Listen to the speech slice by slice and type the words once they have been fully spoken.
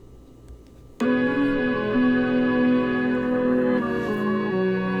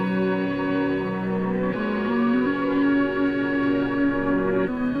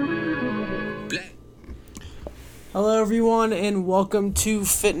everyone, and welcome to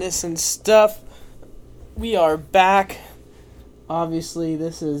Fitness and Stuff. We are back. Obviously,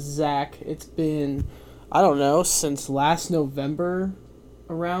 this is Zach. It's been, since last November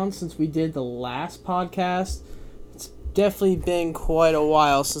since we did the last podcast. It's definitely been quite a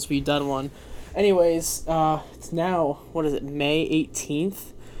while since we've done one. Anyways, it's now, May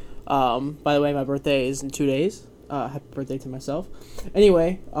 18th. By the way, my birthday is in 2 days. Happy birthday to myself.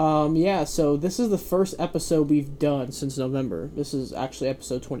 Anyway, so this is the first episode we've done since November. This is actually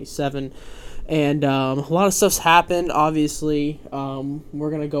episode 27. And a lot of stuff's happened, obviously. We're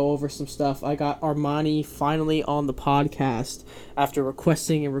going to go over some stuff. I got Armani finally on the podcast after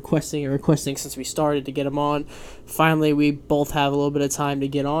requesting since we started to get him on. Finally, we both have a little bit of time to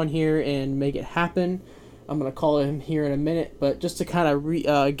get on here and make it happen. I'm going to call him here in a minute, but just to kind of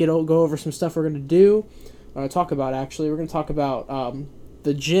go over some stuff we're going to do. We're going to talk about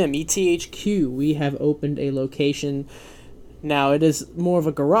the gym, ETHQ. We have opened a location. Now, it is more of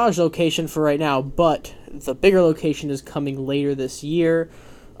a garage location for right now, but the bigger location is coming later this year.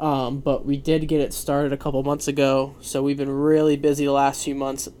 But we did get it started a couple months ago, so we've been really busy the last few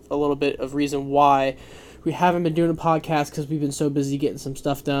months. A little bit of reason why we haven't been doing a podcast because we've been so busy getting some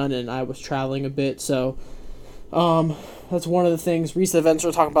stuff done, and I was traveling a bit, so that's one of the things. Recent events,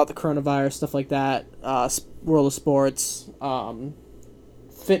 we're talking about the coronavirus, stuff like that, world of sports,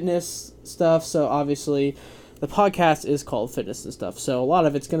 fitness stuff. So obviously the podcast is called Fitness and Stuff, so a lot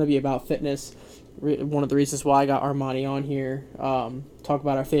of it's going to be about fitness. One of the reasons why I got Armani on here, talk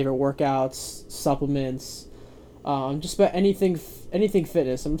about our favorite workouts, supplements, just about anything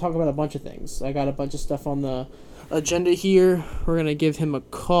fitness. I'm talking about a bunch of things. I got a bunch of stuff on the agenda here. We're going to give him a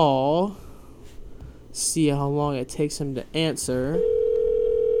call, see how long it takes him to answer.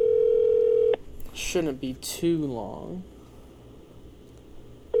 Shouldn't be too long.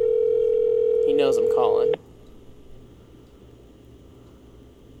 He knows I'm calling.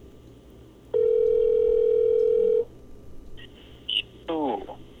 Ooh.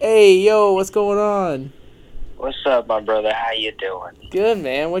 Hey, yo, what's going on? What's up, my brother? How you doing? Good,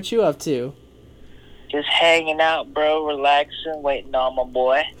 man. What you up to? Just hanging out, bro, relaxing, waiting on my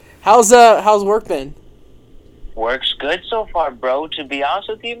boy. How's work been? Works good so far, bro. To be honest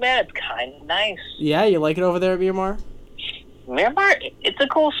with you, man, it's kind of nice. Yeah, you like it over there at Miramar? Miramar, it's a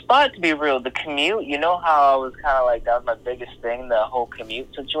cool spot, to be real. The commute, you know how I was kind of like, that was my biggest thing, the whole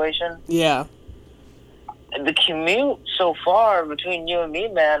commute situation? Yeah. The commute so far between you and me,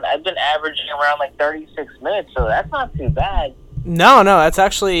 man, I've been averaging around like 36 minutes, so that's not too bad. No, that's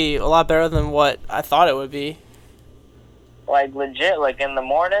actually a lot better than what I thought it would be. Like, legit, like in the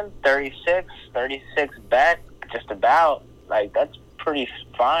morning, 36 back, just about. Like, that's pretty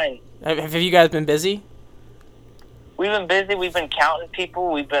fine. Have you guys been busy? We've been busy. We've been counting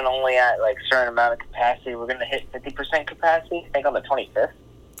people. We've been only at, like, a certain amount of capacity. We're going to hit 50% capacity, I think, on the 25th.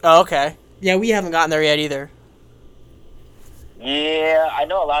 Oh, okay. Yeah, we haven't gotten there yet either. Yeah, I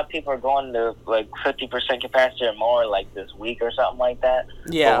know a lot of people are going to, like, 50% capacity or more, like, this week or something like that.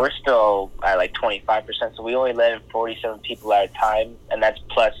 Yeah. But we're still at, like, 25%, so we only let in 47 people at a time, and that's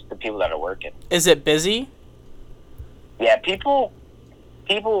plus the people that are working. Is it busy? Yeah, people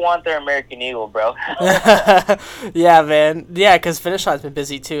want their American Eagle, bro. Yeah, man. Yeah, because Finish Line's been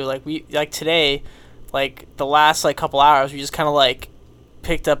busy, too. Like, today, like, the last, like, couple hours, we just kind of, like,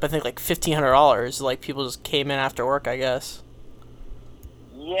 picked up, I think, like, $1,500. Like, people just came in after work, I guess.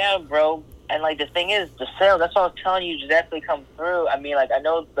 Yeah, bro. And, like, the thing is, the sales, that's what I was telling you, just definitely come through. I mean, like, I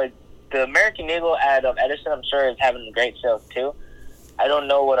know, like, the American Eagle at Edison, I'm sure, is having great sales, too. I don't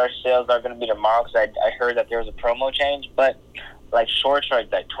know what our sales are going to be tomorrow because I heard that there was a promo change, but, like, shorts are,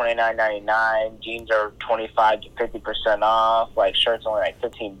 like $29.99, jeans are 25 to 50% off, like, shirts only, like,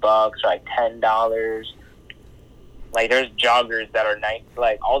 $15, or, like, $10. Like, there's joggers that are nice,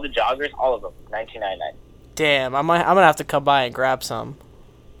 like, all the joggers, all of them, $19.99. Damn, I'm gonna have to come by and grab some.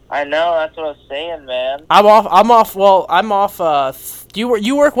 I know, that's what I was saying, man. I'm off.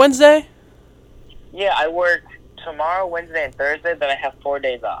 You work Wednesday? Yeah, I work tomorrow, Wednesday, and Thursday, but I have 4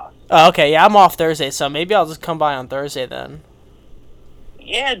 days off. Oh, okay, yeah, I'm off Thursday, so maybe I'll just come by on Thursday then.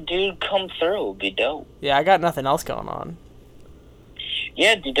 Yeah, dude, come through. It'll be dope. Yeah, I got nothing else going on.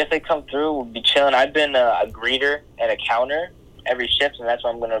 Yeah, dude, definitely come through. We'll be chilling. I've been a greeter and a counter every shift, and that's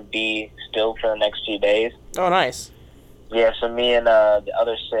what I'm going to be still for the next few days. Oh, nice. Yeah, so me and the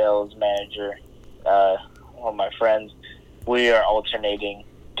other sales manager, one of my friends, we are alternating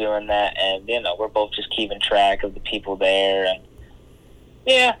doing that, and, you know, we're both just keeping track of the people there, and,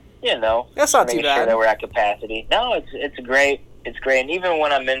 yeah, you know. That's not too making bad. sure that we're at capacity. No, it's great. It's great, and even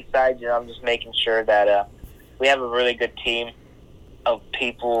when I'm inside, you know, I'm just making sure that we have a really good team of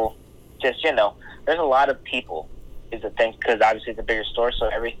people. Just, you know, there's a lot of people is a thing because obviously it's a bigger store, so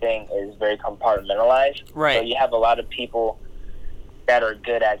everything is very compartmentalized. Right. So you have a lot of people that are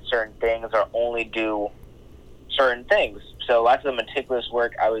good at certain things or only do certain things. So lots of the meticulous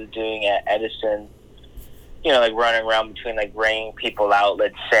work I was doing at Edison, like running around between like ringing people out,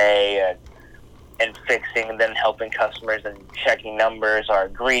 let's say, and fixing and then helping customers and checking numbers or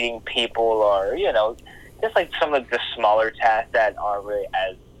greeting people or, just like some of the smaller tasks that aren't really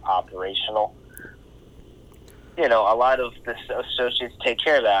as operational. A lot of the associates take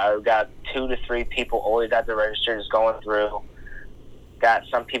care of that. I've got 2 to 3 people always at the register just going through. Got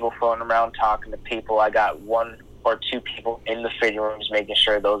some people floating around talking to people. I got 1 or 2 people in the fitting rooms making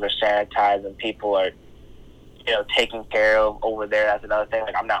sure those are sanitized and people are, taken care of over there. That's another thing.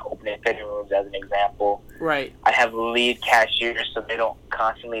 Like, I'm not opening fitting rooms as an example. Right. I have lead cashiers so they don't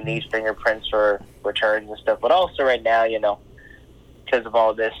constantly need fingerprints for returns and stuff. But also right now, because of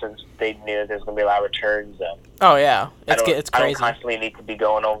all this, since they knew that there's going to be a lot of returns. Oh, yeah. It's I crazy. don't constantly need to be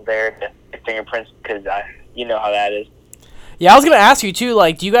going over there to get fingerprints because you know how that is. Yeah, I was going to ask you, too,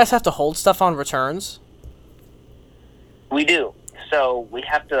 like, do you guys have to hold stuff on returns? We do. So we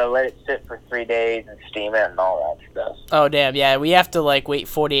have to let it sit for 3 days and steam it and all that stuff. Oh, damn, yeah. We have to, like, wait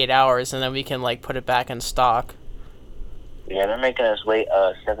 48 hours, and then we can, like, put it back in stock. Yeah, they're making us wait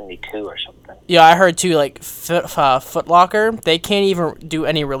 72 or something. Yeah, I heard, too, like, Foot Locker, they can't even do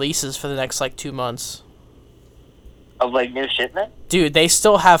any releases for the next, like, 2 months. Of, like, new shipment? Dude, they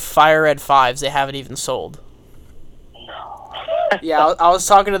still have Fire Red 5s they haven't even sold. No. Yeah, I was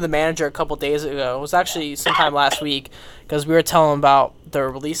talking to the manager a couple days ago. It was actually sometime last week, because we were telling them about the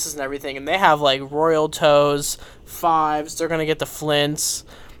releases and everything, and they have, like, Royal Toes, 5s, they're going to get the Flints,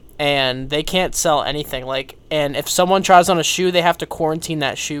 and they can't sell anything. Like, and if someone tries on a shoe, they have to quarantine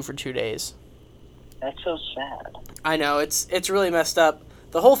that shoe for 2 days. That's so sad. I know, it's really messed up.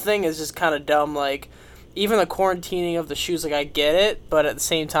 The whole thing is just kind of dumb, like, even the quarantining of the shoes, like, I get it, but at the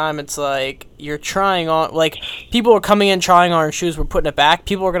same time, it's like, you're trying on, like, people are coming in trying on shoes, we're putting it back,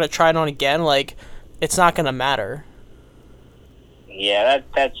 people are going to try it on again, like, it's not going to matter. Yeah,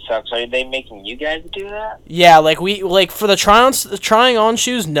 that sucks. Are they making you guys do that? Yeah, like, for the trying on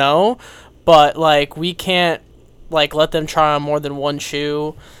shoes, no, but, like, we can't, like, let them try on more than one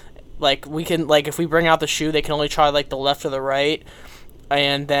shoe. Like, we can, like, if we bring out the shoe, they can only try, like, the left or the right.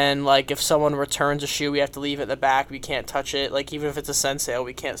 And then, like, if someone returns a shoe, we have to leave it in the back. We can't touch it. Like, even if it's a Senseo,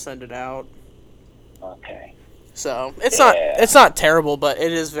 we can't send it out. Okay. So, it's not terrible, but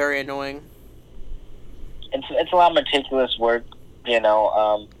it is very annoying. It's a lot of meticulous work,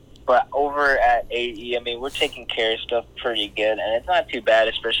 but over at AE, I mean, we're taking care of stuff pretty good, and it's not too bad,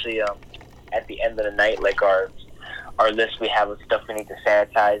 especially at the end of the night, like our list we have of stuff we need to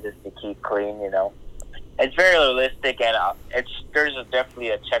sanitize just to keep clean, It's very realistic, and there's definitely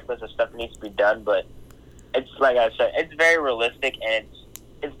a checklist of stuff that needs to be done, but it's, like I said, it's very realistic, and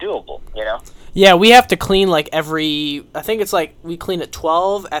it's doable, Yeah, we have to clean, like, I think it's, like, we clean at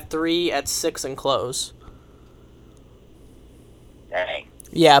 12, at 3, at 6, and close. Dang.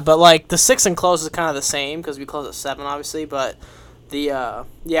 Yeah, but, like, the 6 and close is kind of the same, because we close at 7, obviously, but we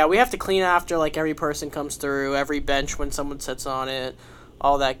have to clean after, like, every person comes through, every bench when someone sits on it,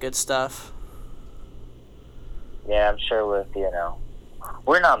 all that good stuff. Yeah, I'm sure with,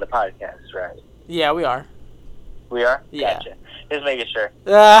 we're not on the podcast, right? Yeah, we are. We are? Yeah. Gotcha. Just making sure.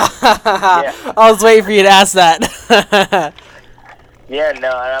 Yeah. I was waiting for you to ask that. Yeah, no,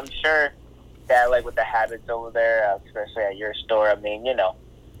 and I'm sure that, like, with the habits over there, especially at your store, I mean, you're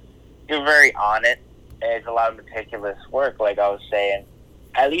very on it. And it's a lot of meticulous work, like I was saying.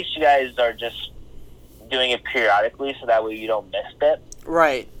 At least you guys are just doing it periodically so that way you don't miss it.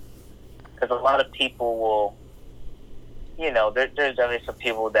 Right. Because a lot of people will, there's definitely some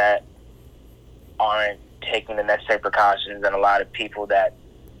people that aren't taking the necessary precautions and a lot of people that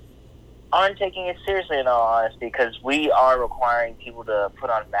aren't taking it seriously, in all honesty, because we are requiring people to put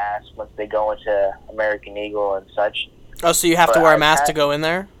on masks once they go into American Eagle and such. Oh, so you have to wear a mask to go in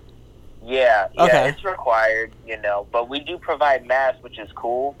there? Yeah, okay. It's required, but we do provide masks, which is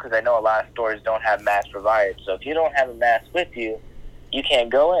cool, because I know a lot of stores don't have masks provided. So if you don't have a mask with you, you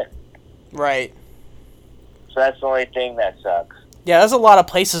can't go in. Right. So that's the only thing that sucks. Yeah, there's a lot of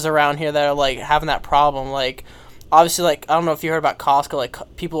places around here that are, like, having that problem. Like, obviously, like, I don't know if you heard about Costco. Like,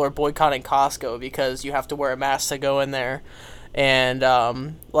 people are boycotting Costco because you have to wear a mask to go in there. And,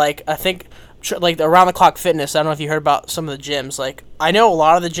 like, I think, like, the around-the-clock fitness, I don't know if you heard about some of the gyms. Like, I know a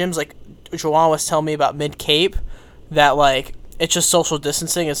lot of the gyms, like, Joanne was telling me about Mid-Cape, that, like, it's just social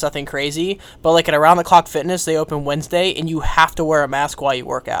distancing. It's nothing crazy. But, like, at around-the-clock fitness, they open Wednesday, and you have to wear a mask while you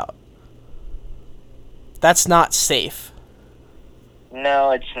work out. That's not safe.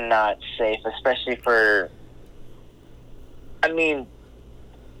 No, it's not safe, especially for I mean,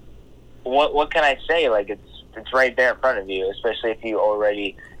 what can I say? Like, it's right there in front of you, especially if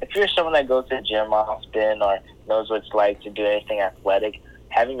you're someone that goes to the gym often or knows what it's like to do anything athletic.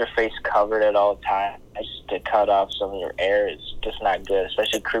 Having your face covered at all times to cut off some of your air is just not good,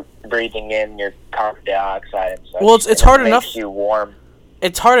 especially breathing in your carbon dioxide and stuff. Well, it's hard enough. Makes you warm.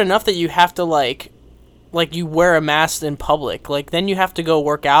 It's hard enough that you have to like you wear a mask in public. Like, then you have to go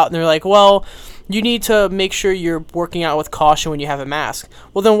work out, and they're like, well, you need to make sure you're working out with caution when you have a mask.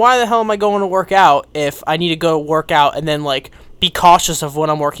 Well, then why the hell am I going to work out if I need to go work out and then, like, be cautious of when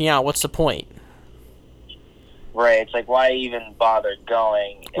I'm working out? What's the point? Right. It's like, why even bother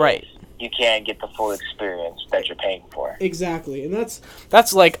going if right. you can't get the full experience that you're paying for? Exactly. And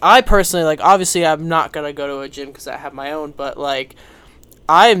that's like, I personally, like, obviously I'm not going to go to a gym because I have my own, but, like,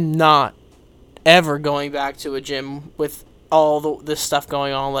 I'm not ever going back to a gym with all this stuff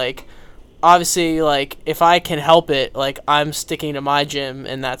going on. Like, obviously, like, if I can help it, like, I'm sticking to my gym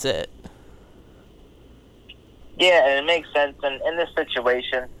and that's it. Yeah, and it makes sense. And in this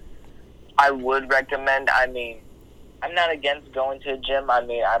situation, I would recommend, I mean, I'm not against going to a gym. I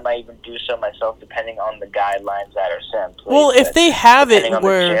mean, I might even do so myself depending on the guidelines that are set in place. Well, if they have it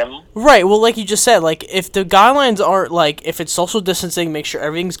where... Right, well, like you just said, like, if the guidelines aren't, like, if it's social distancing, make sure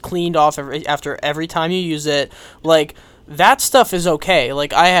everything's cleaned off after every time you use it, like, that stuff is okay.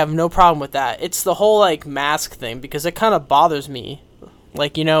 Like, I have no problem with that. It's the whole, like, mask thing, because it kind of bothers me.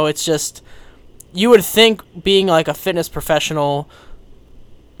 Like, you know, it's just... You would think, being, like, a fitness professional,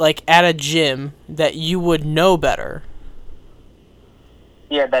 like, at a gym, that you would know better.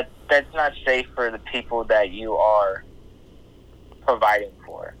 Yeah, that's not safe for the people that you are providing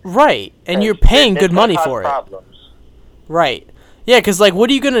for. Right, and you're paying good money for it. Right. Yeah, because, like, what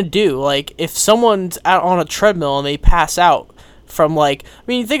are you going to do? Like, if someone's out on a treadmill and they pass out from, like... I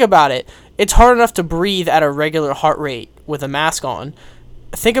mean, think about it. It's hard enough to breathe at a regular heart rate with a mask on.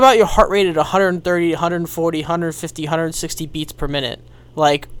 Think about your heart rate at 130, 140, 150, 160 beats per minute.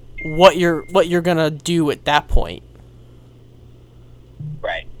 Like, what you're going to do at that point.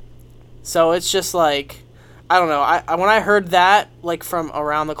 Right. So it's just like, I don't know. I when I heard that, like, from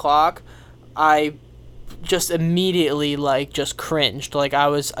around the clock, I just immediately, like, just cringed. Like,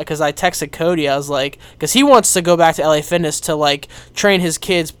 because I texted Cody, I was like, because he wants to go back to LA Fitness to, like, train his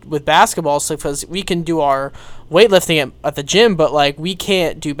kids with basketball, so because we can do our weightlifting at the gym, but, like, we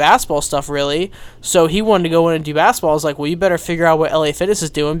can't do basketball stuff really. So he wanted to go in and do basketball. I was like, well, you better figure out what LA Fitness is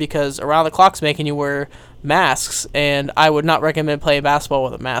doing, because around the clock's making you wear masks, and I would not recommend playing basketball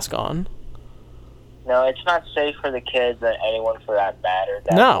with a mask on. No, it's not safe for the kids and anyone for that matter.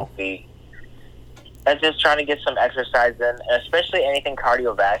 That's just trying to get some exercise in, and especially anything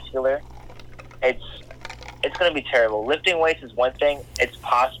cardiovascular. It's going to be terrible. Lifting weights is one thing. It's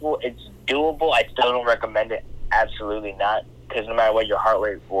possible. It's doable. I still don't recommend it. Absolutely not, because no matter what, your heart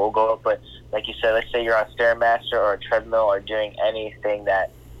rate will go up. But like you said, let's say you're on Stairmaster or a treadmill or doing anything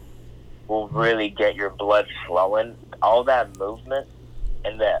that will really get your blood flowing. All that movement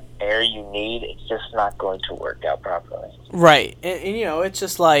and the air you need, it's just not going to work out properly. Right. And you know, it's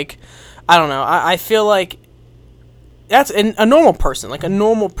just like, I don't know. I feel like that's a normal person. Like, a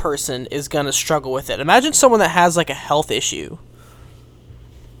normal person is going to struggle with it. Imagine someone that has, like, a health issue.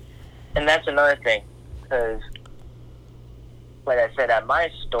 And that's another thing, because, like I said, at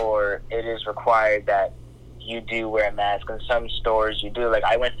my store, it is required that you do wear a mask. In some stores, you do. Like,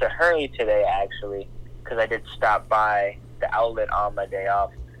 I went to Hurley today, actually, because I did stop by the outlet on my day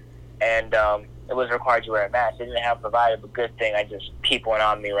off. And it was required you wear a mask. They didn't have it provided, but good thing I just keep one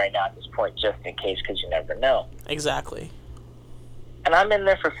on me right now at this point, just in case, because you never know. Exactly. And I'm in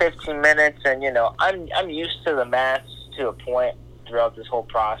there for 15 minutes, and, you know, I'm used to the mask to a point throughout this whole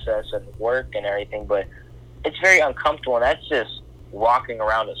process and work and everything, but it's very uncomfortable, and that's just walking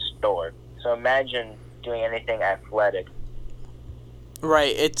around a store. So imagine doing anything athletic.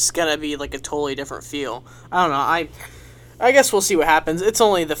 Right, it's gonna be like a totally different feel. I don't know. I guess we'll see what happens. It's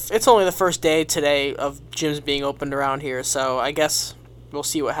only the first day today of gyms being opened around here, so I guess we'll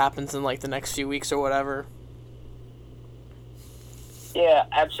see what happens in, like, the next few weeks or whatever. Yeah,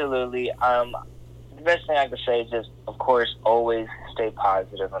 absolutely. The best thing I can say is just, of course, always stay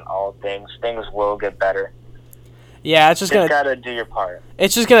positive on all things. Things will get better. Yeah, it's just gotta do your part.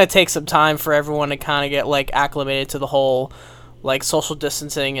 It's just gonna take some time for everyone to kind of get, like, acclimated to the whole, like, social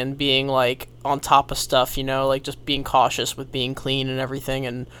distancing and being, like, on top of stuff, you know, like, just being cautious with being clean and everything,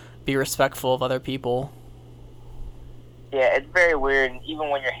 and be respectful of other people. Yeah, it's very weird. And even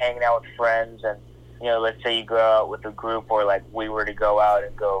when you're hanging out with friends, and, you know, let's say you go out with a group, or, like, we were to go out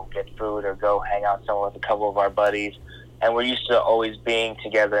and go get food or go hang out somewhere with a couple of our buddies, and we're used to always being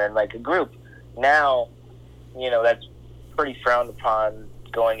together in, like, a group. Now, you know, that's pretty frowned upon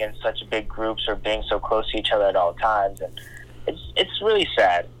going in such big groups or being so close to each other at all times, and it's really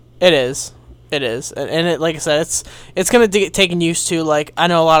sad. It is. It is, and it, like I said, it's gonna get taken used to. Like, I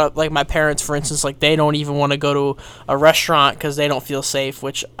know a lot of, like, my parents, for instance, like, they don't even want to go to a restaurant because they don't feel safe.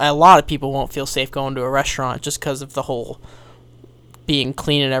 Which a lot of people won't feel safe going to a restaurant just because of the whole being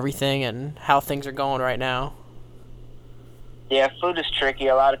clean and everything and how things are going right now. Yeah, food is tricky.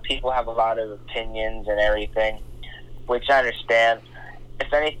 A lot of people have a lot of opinions and everything, which I understand.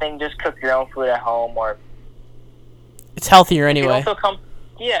 If anything, just cook your own food at home, or it's healthier anyway.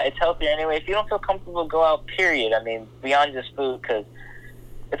 Yeah, it's healthier anyway. If you don't feel comfortable, go out, period. I mean, beyond just food, because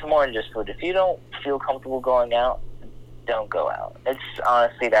it's more than just food. If you don't feel comfortable going out, don't go out. It's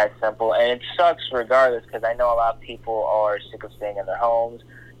honestly that simple. And it sucks regardless, because I know a lot of people are sick of staying in their homes.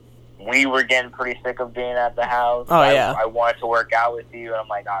 We were getting pretty sick of being at the house. Oh, yeah. I wanted to work out with you, and I'm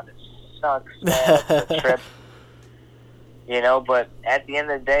like, oh, this sucks, man. It's a trip. You know, but at the end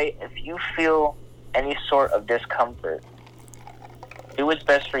of the day, if you feel any sort of discomfort, do what's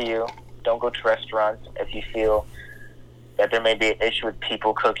best for you. Don't go to restaurants if you feel that there may be an issue with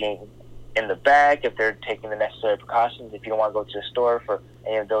people cooking in the back, if they're taking the necessary precautions, if you don't want to go to the store for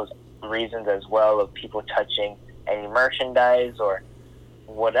any of those reasons as well, of people touching any merchandise or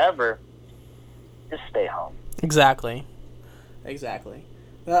whatever, just stay home. Exactly.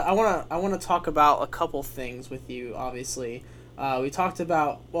 I wanna talk about a couple things with you. Obviously, we talked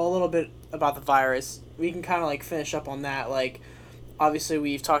about a little bit about the virus. We can kind of like finish up on that. Like, obviously,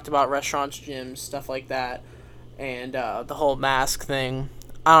 we've talked about restaurants, gyms, stuff like that, and the whole mask thing.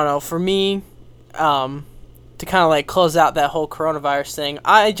 I don't know. For me, to kind of like close out that whole coronavirus thing,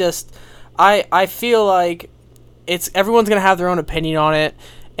 I feel like everyone's gonna have their own opinion on it,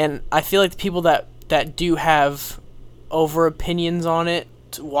 and I feel like the people that do have over opinions on it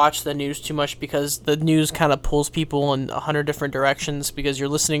watch the news too much, because the news kind of pulls people in 100 different directions, because you're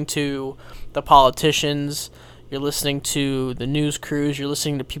listening to the politicians, you're listening to the news crews, you're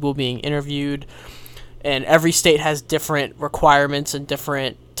listening to people being interviewed, and every state has different requirements and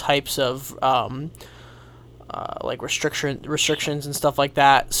different types of like restrictions and stuff like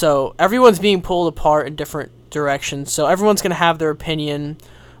that. So everyone's being pulled apart in different directions. So everyone's gonna have their opinion,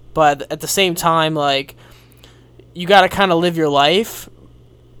 but at the same time, like, you gotta kind of live your life,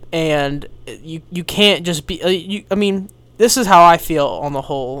 and you can't just be. I mean, this is how I feel on the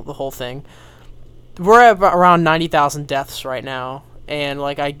whole thing. We're at around 90,000 deaths right now, and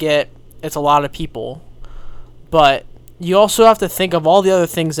like, I get it's a lot of people, but you also have to think of all the other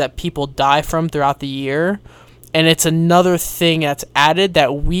things that people die from throughout the year, and it's another thing that's added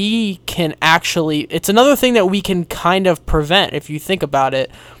that we can actually. It's another thing that we can kind of prevent if you think about it.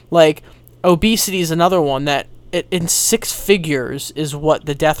 Like, obesity is another one that. In 6 figures is what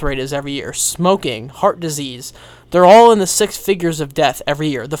the death rate is every year. Smoking, heart disease, they're all in the 6 figures of death every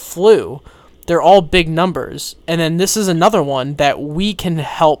year. The flu, they're all big numbers. And then this is another one that we can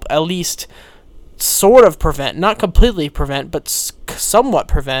help at least sort of prevent, not completely prevent, but somewhat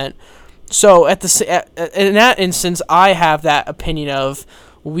prevent. So in that instance, I have that opinion of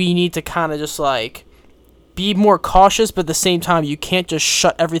we need to kind of just like be more cautious, but at the same time, you can't just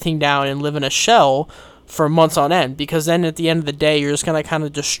shut everything down and live in a shell for months on end, because then at the end of the day, you're just going to kind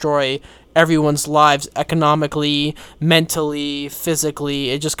of destroy everyone's lives economically, mentally,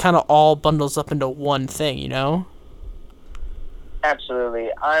 physically. It just kind of all bundles up into one thing, you know? Absolutely.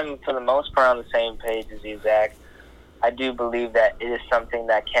 I'm, for the most part, on the same page as you, Zach. I do believe that it is something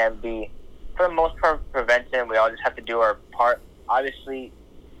that can be, for the most part, prevented. We all just have to do our part. Obviously,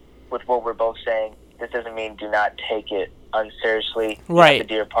 with what we're both saying, this doesn't mean do not take it unseriously. Right. You have to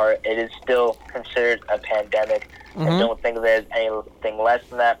do your part. It is still considered a pandemic. Mm-hmm. I don't think there's anything less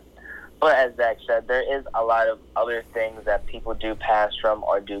than that. But as Zach said, there is a lot of other things that people do pass from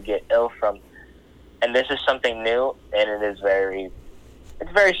or do get ill from. And this is something new, and it's very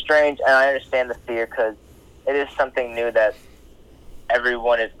strange, and I understand the fear, because it is something new that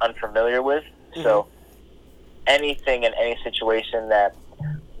everyone is unfamiliar with. Mm-hmm. So anything in any situation that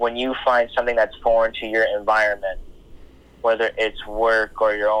when you find something that's foreign to your environment, whether it's work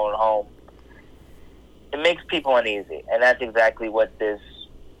or your own home, it makes people uneasy. And that's exactly what this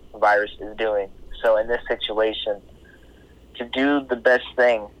virus is doing. So in this situation, to do the best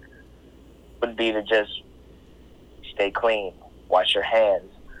thing would be to just stay clean, wash your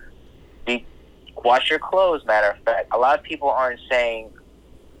hands, wash your clothes, matter of fact. A lot of people aren't saying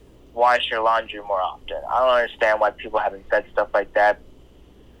wash your laundry more often. I don't understand why people haven't said stuff like that,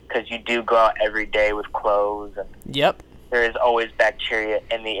 because you do go out every day with clothes, and yep, there is always bacteria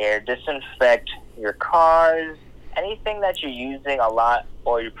in the air. Disinfect your cars, anything that you're using a lot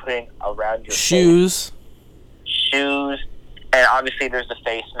or you're putting around your shoes. face. shoes, and obviously there's the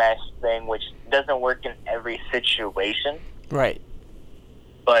face mask thing, which doesn't work in every situation. Right.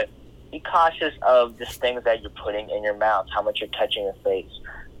 But be cautious of just things that you're putting in your mouth, how much you're touching your face.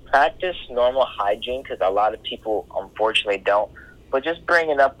 Practice normal hygiene, because a lot of people unfortunately don't, but just bring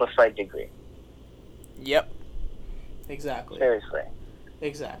it up a slight degree. Yep. Exactly. Seriously.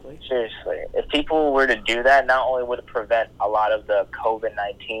 Exactly. Seriously. If people were to do that, not only would it prevent a lot of the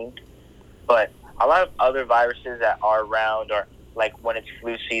COVID-19, but a lot of other viruses that are around, or like when it's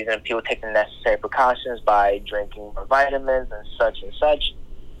flu season, people take the necessary precautions by drinking more vitamins and such and such.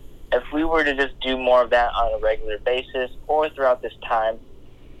 If we were to just do more of that on a regular basis or throughout this time,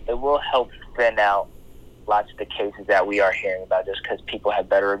 it will help thin out lots of the cases that we are hearing about, just because people have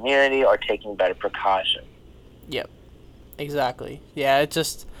better immunity or taking better precautions. Yep. Exactly. Yeah, it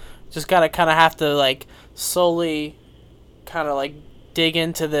just gotta kind of have to, like, slowly kind of, like, dig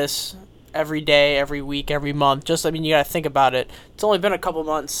into this every day, every week, every month. Just, I mean, you gotta think about it. It's only been a couple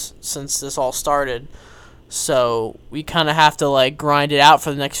months since this all started, so we kind of have to, like, grind it out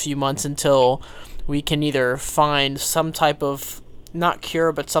for the next few months until we can either find some type of, not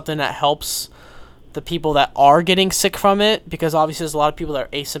cure, but something that helps the people that are getting sick from it, because obviously there's a lot of people that are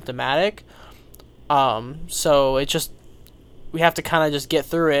asymptomatic. So it just, we have to kind of just get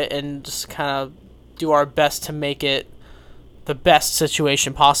through it and just kind of do our best to make it the best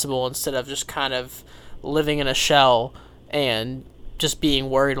situation possible, instead of just kind of living in a shell and just being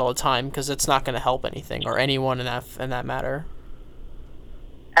worried all the time, because it's not going to help anything or anyone in that matter.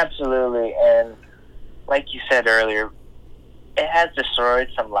 Absolutely. And like you said earlier, it has destroyed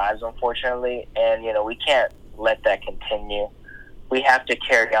some lives, unfortunately, and, you know, we can't let that continue. We have to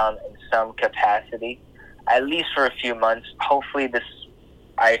carry on in some capacity, at least for a few months. Hopefully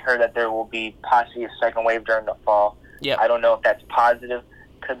I heard that there will be possibly a second wave during the fall. Yep. I don't know if that's positive.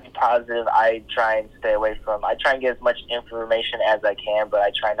 Could be positive. I try and get as much information as I can, but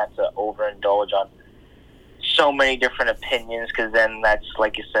I try not to overindulge on so many different opinions, because then that's,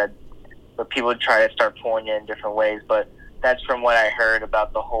 like you said, but people try to start pulling you in different ways. But that's from what I heard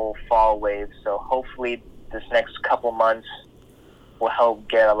about the whole fall wave. So hopefully this next couple months will help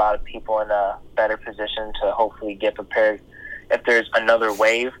get a lot of people in a better position to hopefully get prepared if there's another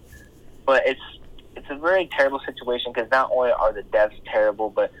wave. But it's a very terrible situation, because not only are the deaths terrible,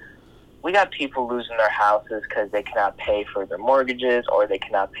 but we got people losing their houses because they cannot pay for their mortgages or they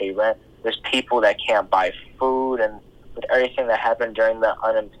cannot pay rent. There's people that can't buy food, and with everything that happened during the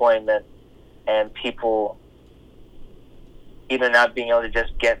unemployment and people either not being able to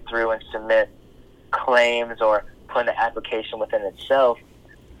just get through and submit claims or put an application within itself,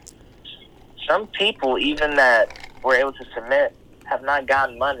 some people, even that were able to submit, have not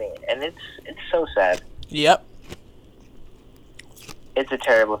gotten money, and it's so sad. Yep. It's a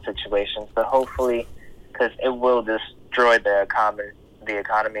terrible situation. So hopefully, because it will destroy the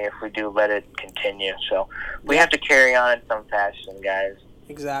economy if we do let it continue. So we have to carry on in some fashion, guys.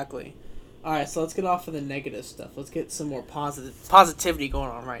 Exactly. All right, so let's get off of the negative stuff. Let's get some more positivity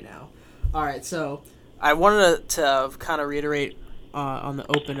going on right now. All right, so I wanted to kind of reiterate on the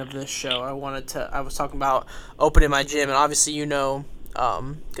open of this show. I was talking about opening my gym, and obviously, you know,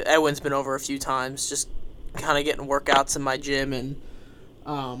 Edwin's been over a few times, just kind of getting workouts in my gym, and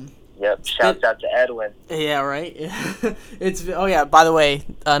yep, shouts out to Edwin. Yeah, right. Oh yeah, by the way,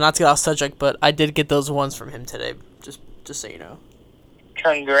 not to get off subject, but I did get those ones from him today, just so you know.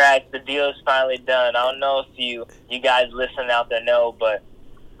 Congrats, the deal is finally done. I don't know if you guys listening out there know, but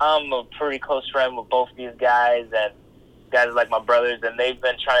I'm a pretty close friend with both these guys, and guys are like my brothers, and they've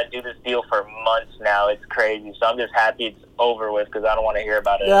been trying to do this deal for months now. It's crazy, so I'm just happy it's over with, because I don't want to hear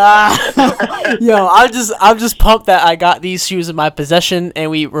about it. Yo, I'm just pumped that I got these shoes in my possession, and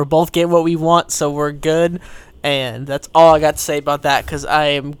we're both getting what we want, so we're good, and that's all I got to say about that, because I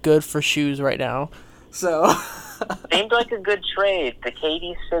am good for shoes right now. So seemed like a good trade. The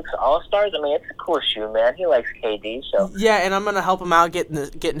KD 6 All-Stars, I mean, it's a cool shoe, man. He likes KD, so. Yeah, and I'm going to help him out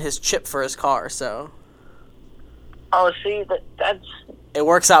getting his chip for his car, so. Oh, see, that's... It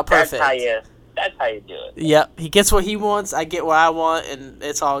works out perfect. That's how you do it. Yep, he gets what he wants, I get what I want, and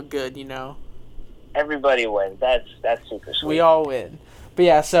it's all good, you know. Everybody wins. That's super sweet. We all win. But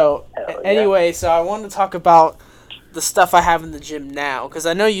yeah, so, anyway, yeah. So I wanted to talk about the stuff I have in the gym now, because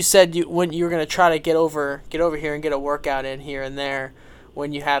I know you said when you were going to try to get over here and get a workout in here and there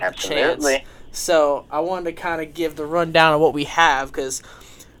when you have Absolutely. the chance. So I wanted to kind of give the rundown of what we have, because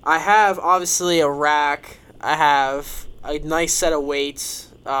I have obviously a rack, I have a nice set of weights.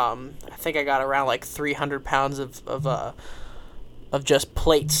 I think I got around like 300 pounds of just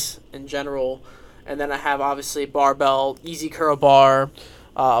plates in general, and then I have obviously barbell, easy curl bar,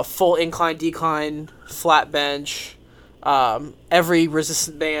 full incline, decline, flat bench, every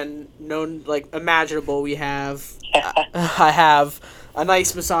resistant band known, like, imaginable we have. I have a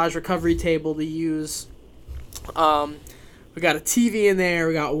nice massage recovery table to use. We got a TV in there.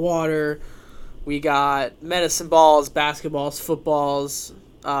 We got water. We got medicine balls, basketballs, footballs,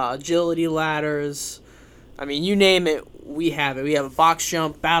 agility ladders. I mean, you name it, we have it. We have a box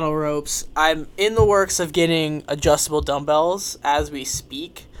jump, battle ropes. I'm in the works of getting adjustable dumbbells as we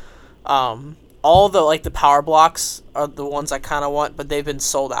speak. All the, like, the power blocks are the ones I kind of want, but they've been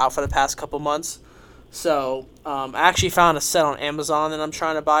sold out for the past couple months. So, I actually found a set on Amazon that I'm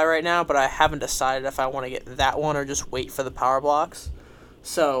trying to buy right now, but I haven't decided if I want to get that one or just wait for the power blocks.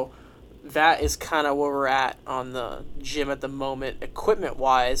 So, that is kind of where we're at on the gym at the moment,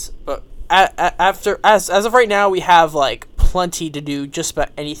 equipment-wise. But as of right now, we have, like, plenty to do just about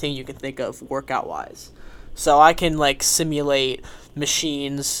anything you can think of workout-wise. So I can, like, simulate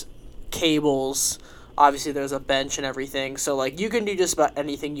machines, cables. Obviously, there's a bench and everything. So, like, you can do just about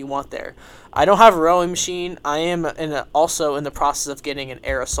anything you want there. I don't have a rowing machine. I am also in the process of getting an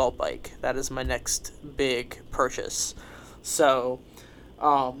air assault bike. That is my next big purchase. So,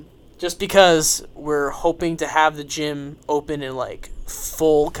 just because we're hoping to have the gym open in, like,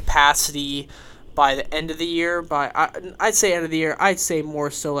 full capacity by the end of the year, I'd say end of the year, I'd say more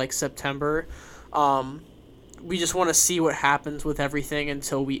so like September. We just want to see what happens with everything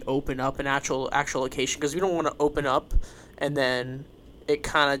until we open up an actual location, because we don't want to open up and then it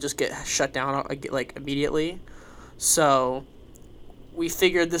kind of just get shut down, like, immediately. So we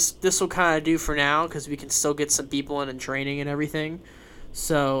figured this will kind of do for now, because we can still get some people in and training and everything.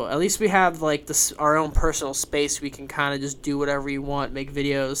 So at least we have, like, our own personal space. We can kind of just do whatever we want, make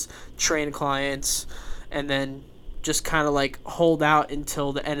videos, train clients, and then just kind of, like, hold out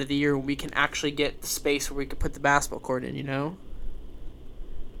until the end of the year when we can actually get the space where we can put the basketball court in, you know?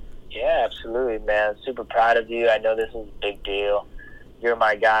 Yeah, absolutely, man. Super proud of you. I know this is a big deal. You're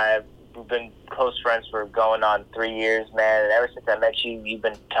my guy. We've been close friends for going on 3 years, man. And ever since I met you, you've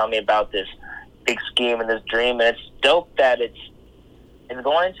been telling me about this big scheme and this dream. And it's dope that it's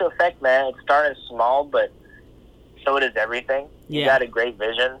going into effect, man. It's starting small, but so it is everything. You got a great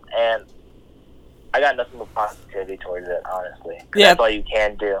vision, and I got nothing but positivity towards it, honestly. Yeah. That's all you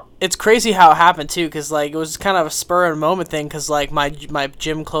can do. It's crazy how it happened, too, because, like, it was kind of a spur-of-the-moment thing, because, like, my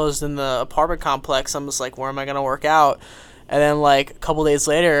gym closed in the apartment complex. I'm just like, where am I going to work out? And then, like, a couple days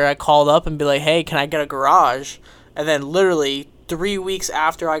later, I called up and be like, hey, can I get a garage? And then literally 3 weeks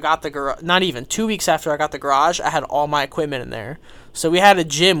after I got the garage, not even 2 weeks after I got the garage, I had all my equipment in there. So we had a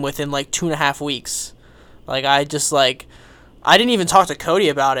gym within, like, 2.5 weeks. Like, I just, like, I didn't even talk to Cody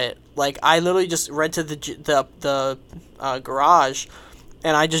about it. Like, I literally just rented the garage,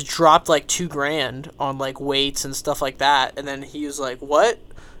 and I just dropped, like, $2,000 on, like, weights and stuff like that. And then he was like, what?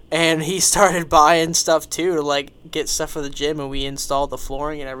 And he started buying stuff, too, to, like, get stuff for the gym. And we installed the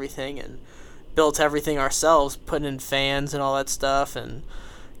flooring and everything and built everything ourselves, putting in fans and all that stuff, and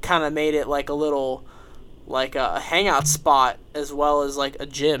kind of made it, like, a little, like, a hangout spot as well as, like, a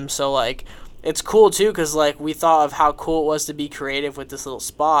gym. So, like, it's cool, too, because, like, we thought of how cool it was to be creative with this little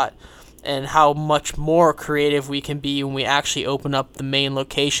spot and how much more creative we can be when we actually open up the main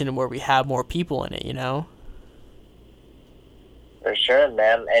location where we have more people in it, you know? For sure,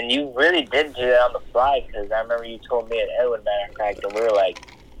 man. And you really did do it on the fly, because I remember you told me and Edwin, matter of fact, and we were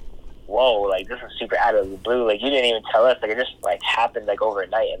like, whoa, like, this is super out of the blue. Like, you didn't even tell us. Like, it just, like, happened, like,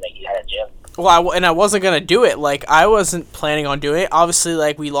 overnight, and, like, you had a gym. Well, I wasn't going to do it. Like, I wasn't planning on doing it. Obviously,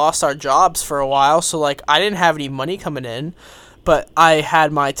 like, we lost our jobs for a while, so, like, I didn't have any money coming in, but I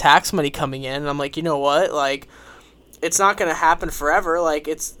had my tax money coming in, and I'm like, you know what? Like, it's not going to happen forever. Like,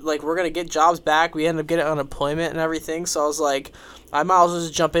 it's, like, we're going to get jobs back. We end up getting unemployment and everything, so I was like, I might as well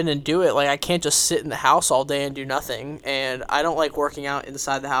just jump in and do it. Like, I can't just sit in the house all day and do nothing, and I don't like working out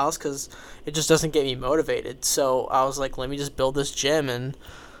inside the house because it just doesn't get me motivated. So I was like, let me just build this gym, and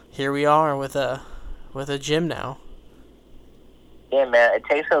here we are with a gym now. Yeah, man, it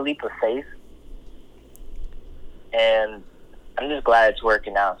takes a leap of faith, and I'm just glad it's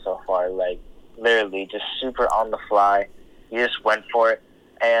working out so far. Like, literally, just super on the fly. You just went for it,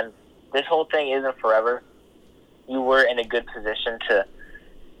 and this whole thing isn't forever. You were in a good position to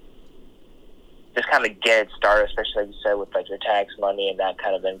just kind of get it started, especially, like you said, with, like, your tax money and that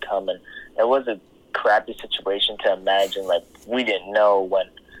kind of income. And it was a crappy situation to imagine. Like, we didn't know when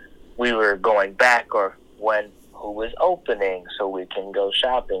we were going back or who was opening so we can go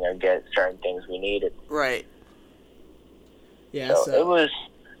shopping or get certain things we needed. Right. Yeah. So it was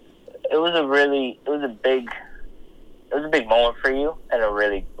a big moment for you, and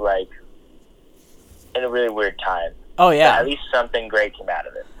in a really weird time. Oh yeah. But at least something great came out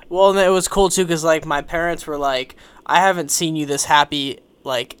of it. Well, and it was cool too because like my parents were like, "I haven't seen you this happy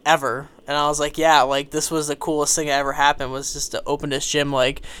like ever," and I was like, "Yeah, like this was the coolest thing that ever happened was just to open this gym.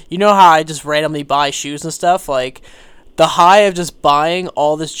 Like, you know how I just randomly buy shoes and stuff, like." The high of just buying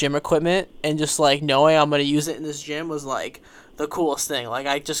all this gym equipment and just like knowing I'm gonna use it in this gym was like the coolest thing. Like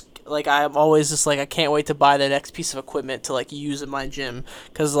I'm always just like I can't wait to buy the next piece of equipment to like use in my gym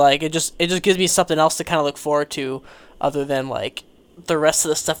because like it just gives me something else to kind of look forward to other than like the rest of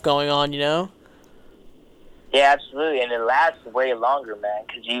the stuff going on, you know? Yeah, absolutely, and it lasts way longer, man.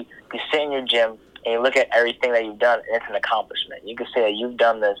 Because you sit in your gym and you look at everything that you've done, and it's an accomplishment. You can say that you've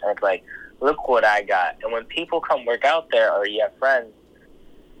done this, and it's like, look what I got. And when people come work out there, or you have friends,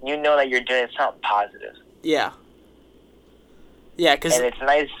 you know that you're doing something positive. Yeah. Yeah, cause and it's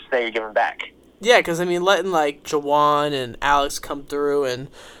nice that you're giving back. Yeah, because I mean, letting like Jawan and Alex come through, and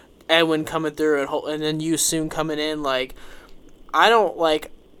Edwin coming through, and then you soon coming in, like I don't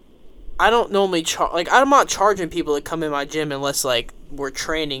normally I'm not charging people to come in my gym unless like we're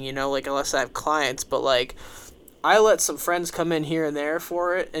training, you know, like unless I have clients, but like I let some friends come in here and there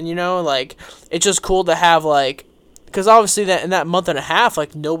for it, and you know, like it's just cool to have like, because obviously that in that month and a half,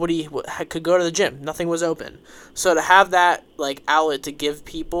 like nobody could go to the gym, nothing was open, so to have that like outlet to give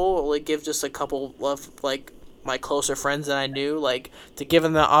people, like give just a couple of like my closer friends that I knew, like to give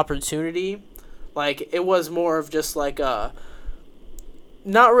them the opportunity, like it was more of just like a.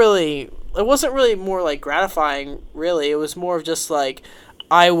 Not really, it wasn't really more like gratifying, really. It was more of just like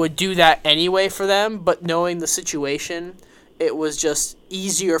I would do that anyway for them, but knowing the situation, it was just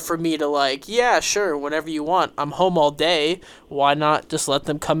easier for me to like, yeah, sure, whenever you want. I'm home all day. Why not just let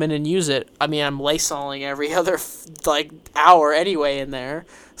them come in and use it? I mean, I'm Lysoling every other like hour anyway in there,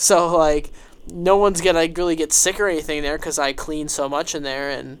 so like no one's gonna really get sick or anything there because I clean so much in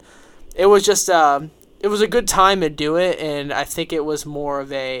there, and it was just it was a good time to do it, and I think it was more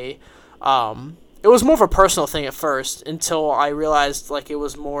of a personal thing at first until I realized like it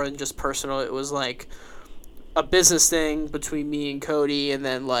was more than just personal. It was like a business thing between me and Cody, and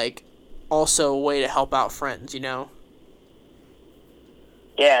then like also a way to help out friends, you know?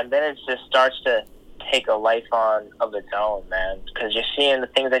 Yeah, and then it just starts to take a life on of its own, man, because you're seeing the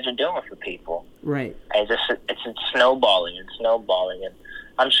things that you're doing for people. Right. And it's snowballing and snowballing, and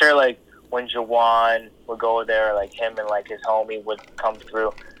I'm sure like when Jawan would go there, like him and like his homie would come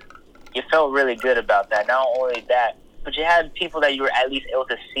through, you felt really good about that. Not only that, but you had people that you were at least able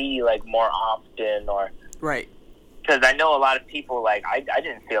to see like more often, or right. Because I know a lot of people, like I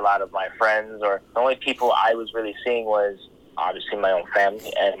didn't see a lot of my friends, or the only people I was really seeing was obviously my own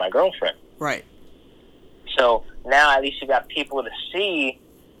family and my girlfriend. Right. So now at least you got people to see,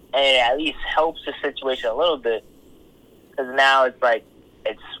 and it at least helps the situation a little bit, because now it's like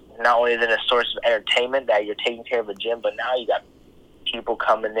it's not only then a source of entertainment that you're taking care of a gym, but now you got people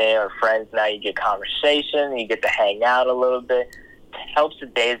coming in or friends. Now you get conversation, you get to hang out a little bit. It helps the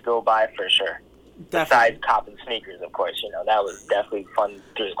days go by for sure. Definitely. Besides copping sneakers, of course, you know, that was definitely fun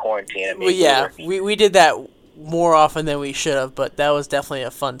through the quarantine. Well, yeah, we did that more often than we should have, but that was definitely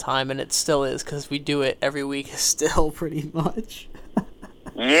a fun time, and it still is because we do it every week still pretty much.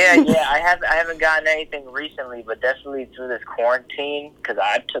 Yeah, I haven't gotten anything recently, but definitely through this quarantine, because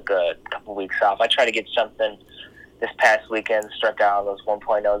I took a couple weeks off. I tried to get something this past weekend, struck out on those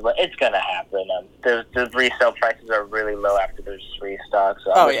 1.0s, but it's going to happen. The resale prices are really low after there's restock,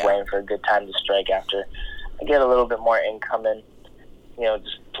 so I'm just waiting for a good time to strike after I get a little bit more income in, you know,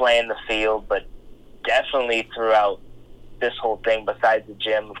 just playing the field, but definitely throughout this whole thing, besides the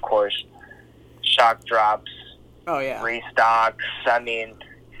gym, of course, shock drops, restocks. I mean,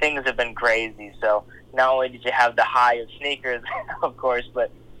 things have been crazy. So not only did you have the high of sneakers, of course,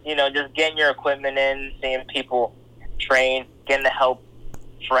 but, you know, just getting your equipment in, seeing people train, getting to help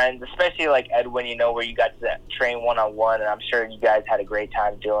friends, especially like Edwin, you know, where you got to train one-on-one, and I'm sure you guys had a great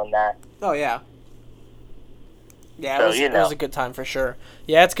time doing that. Oh, yeah. Yeah, so, it was a good time for sure.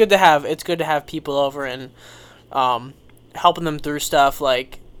 Yeah, it's good to have people over and helping them through stuff,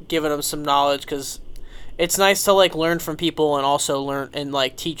 like giving them some knowledge, because it's nice to like learn from people and also learn and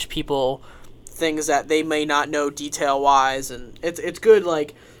like teach people things that they may not know detail wise, and it's good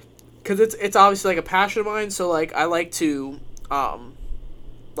like because it's obviously like a passion of mine. So like I like to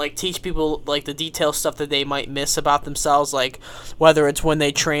like teach people like the detail stuff that they might miss about themselves, like whether it's when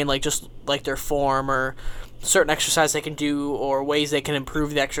they train, like just like their form or certain exercise they can do or ways they can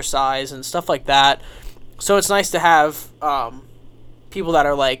improve the exercise and stuff like that. So it's nice to have people that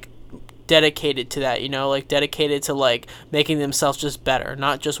are like dedicated to that, you know, like dedicated to like making themselves just better,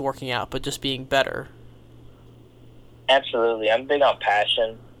 not just working out, but just being better. Absolutely. I'm big on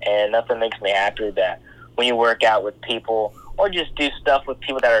passion, and nothing makes me happier that when you work out with people, or just do stuff with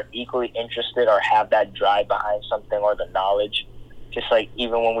people that are equally interested or have that drive behind something or the knowledge. Just like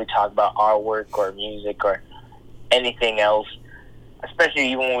even when we talk about our work or music or anything else,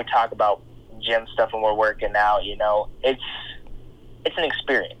 especially even when we talk about gym stuff and we're working out, you know, it's an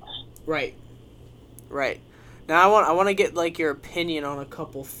experience. Right. Now I want to get like your opinion on a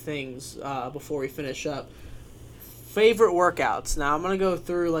couple things before we finish up. Favorite workouts. Now I'm gonna go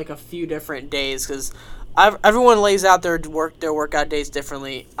through like a few different days because everyone lays out their workout days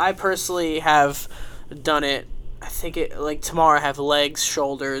differently. I personally have done it. I think like tomorrow I have legs,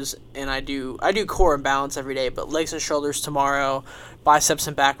 shoulders, and I do core and balance every day. But legs and shoulders tomorrow, biceps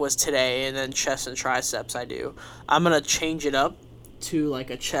and back was today, and then chest and triceps I do. I'm gonna change it up to like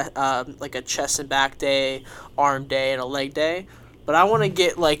a chest and back day, arm day, and a leg day. But I want to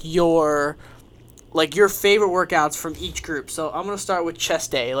get like your favorite workouts from each group. So I'm gonna start with chest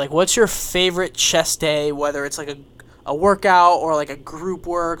day. Like, what's your favorite chest day? Whether it's like a workout or like a group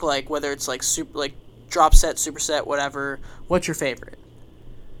work, like whether it's like drop set, superset, whatever. What's your favorite?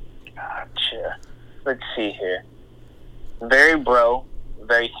 Gotcha. Let's see here. Very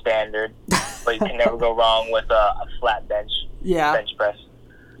standard, but you can never go wrong with a flat bench. Yeah. Bench press.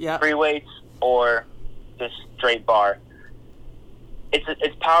 Yeah. Free weights or just straight bar.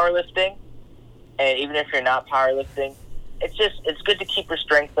 It's powerlifting, and even if you're not powerlifting, it's good to keep your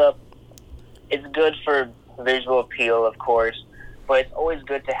strength up. It's good for visual appeal, of course, but it's always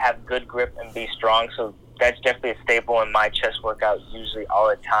good to have good grip and be strong. So that's definitely a staple in my chest workouts usually all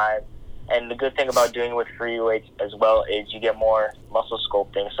the time. And the good thing about doing it with free weights as well is you get more muscle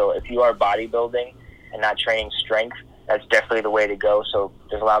sculpting. So if you are bodybuilding and not training strength, that's definitely the way to go. So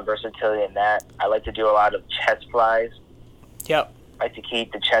there's a lot of versatility in that. I like to do a lot of chest flies. Yep. I like to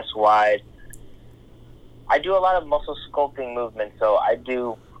keep the chest wide. I do a lot of muscle sculpting movements. So I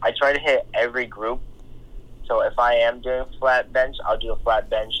try to hit every group. So if I am doing flat bench, I'll do a flat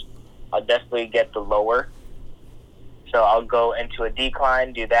bench. I'll definitely get the lower. So I'll go into a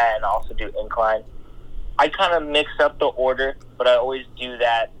decline, do that, and also do incline. I kind of mix up the order, but I always do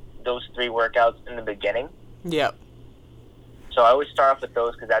those three workouts in the beginning. Yep. So I always start off with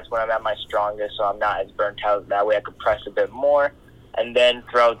those because that's when I'm at my strongest, so I'm not as burnt out. That way I can press a bit more. And then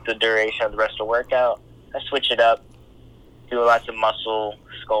throughout the duration of the rest of the workout, I switch it up, do lots of muscle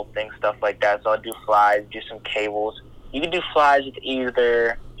sculpting, stuff like that. So I'll do flies, do some cables. You can do flies with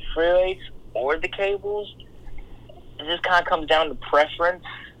either free weights or the cables. It just kind of comes down to preference.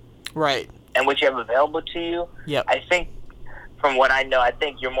 Right. And what you have available to you. Yep. I think, from what I know, I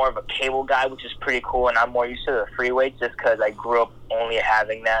think you're more of a cable guy, which is pretty cool, and I'm more used to the free weights just because I grew up only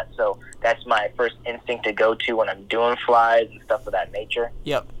having that. So that's my first instinct to go to when I'm doing flies and stuff of that nature.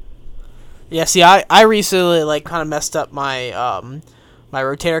 Yep. Yeah, see, I recently, like, kind of messed up my my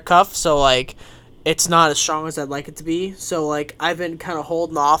rotator cuff, so, like, it's not as strong as I'd like it to be. So, like, I've been kind of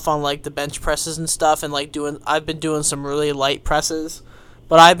holding off on, like, the bench presses and stuff, and, like, I've been doing some really light presses,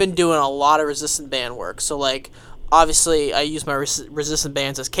 but I've been doing a lot of resistant band work. So, like, obviously, I use my resistant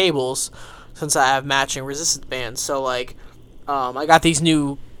bands as cables since I have matching resistant bands. So, like, I got these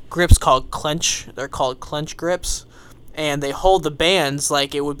new grips called Clench. They're called Clench grips, and they hold the bands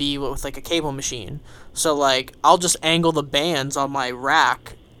like it would be with, like, a cable machine. So, like, I'll just angle the bands on my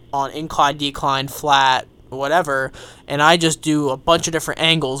rack on incline, decline, flat, whatever, and I just do a bunch of different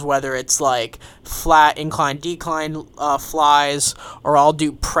angles, whether it's like flat, incline, decline flies, or I'll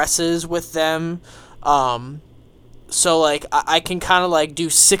do presses with them. So like I can kind of like do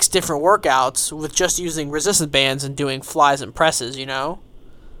 6 different workouts with just using resistance bands and doing flies and presses, you know?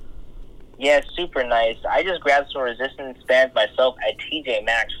 Yeah, super nice. I just grabbed some resistance bands myself at TJ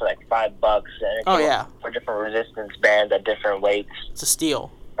Maxx for like $5, and yeah, for different resistance bands at different weights. It's a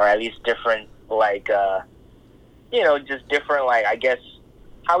steal. Or at least different, like, just different, like, I guess,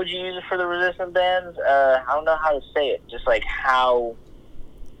 how would you use it for the resistance bands? I don't know how to say it. Just, like, how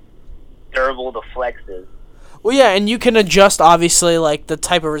durable the flex is. Well, yeah, and you can adjust, obviously, like, the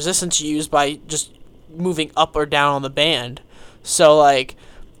type of resistance you use by just moving up or down on the band. So, like,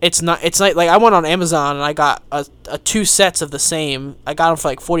 it's not, like, I went on Amazon and I got a 2 sets of the same. I got them for,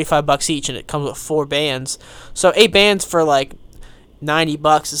 like, $45 each, and it comes with 4 bands. So, 8 bands for, like,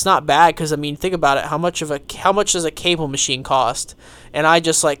 $90. It's not bad because, I mean, think about it. How much does a cable machine cost? And I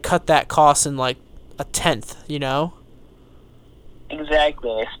just, like, cut that cost in, like, a tenth, you know?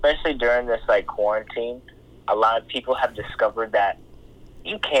 Exactly. Especially during this, like, quarantine, a lot of people have discovered that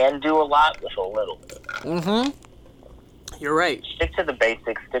you can do a lot with a little. Mm-hmm. You're right. Stick to the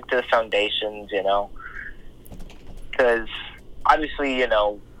basics. Stick to the foundations, you know? Because, obviously, you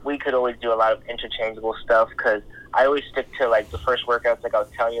know, we could always do a lot of interchangeable stuff because I always stick to, like, the first workouts, like I was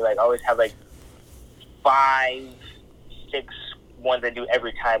telling you, like, I always have, like, 5, 6 ones I do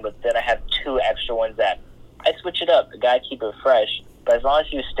every time, but then I have 2 extra ones that I switch it up. I gotta keep it fresh. But as long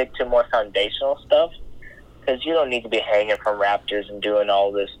as you stick to more foundational stuff, because you don't need to be hanging from Raptors and doing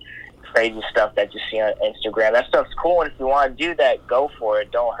all this crazy stuff that you see on Instagram. That stuff's cool, and if you want to do that, go for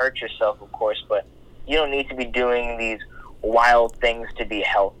it. Don't hurt yourself, of course, but you don't need to be doing these wild things to be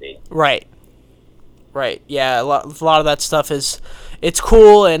healthy. Right. Yeah, a lot of that stuff it's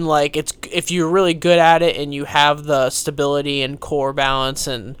cool, and like it's if you're really good at it and you have the stability and core balance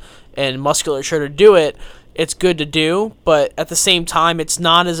and musculature to do it, it's good to do, but at the same time it's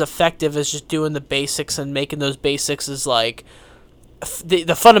not as effective as just doing the basics and making those basics as like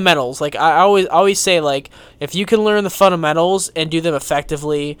the fundamentals. Like I always say, like if you can learn the fundamentals and do them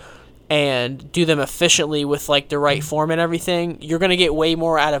effectively and do them efficiently with like the right form and everything, you're going to get way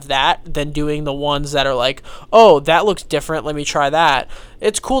more out of that than doing the ones that are like, oh, that looks different, let me try that.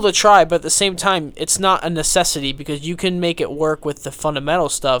 It's cool to try, but at the same time, it's not a necessity because you can make it work with the fundamental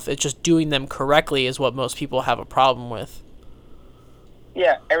stuff. It's just doing them correctly is what most people have a problem with.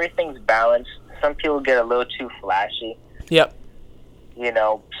 Yeah, everything's balanced. Some people get a little too flashy. Yep. You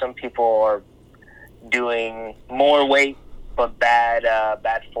know, some people are doing more weight but bad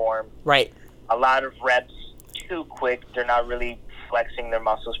form. Right. A lot of reps too quick. They're not really flexing their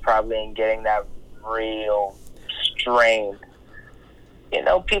muscles probably and getting that real strain. You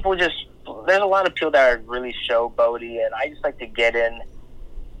know, there's a lot of people that are really showboaty, and I just like to get in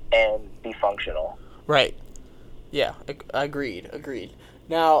and be functional. Right. Yeah, agreed.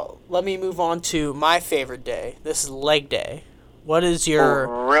 Now, let me move on to my favorite day. This is leg day. What is your...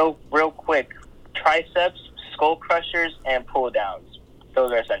 Real quick, triceps, skull crushers, and pull downs.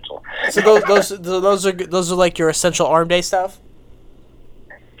 Those are essential. So those are like your essential arm day stuff?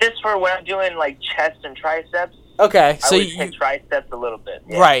 Just for when I'm doing like chest and triceps. Okay, so you hit triceps a little bit.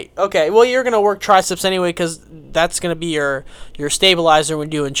 Yeah. Right. Okay. Well, you're gonna work triceps anyway because that's gonna be your stabilizer when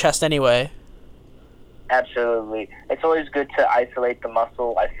doing chest anyway. Absolutely. It's always good to isolate the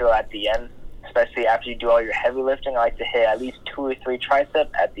muscle. I feel at the end, especially after you do all your heavy lifting, I like to hit at least 2 or 3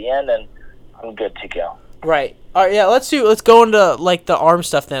 triceps at the end, and I'm good to go. Right. All right. Yeah. Let's go into like the arm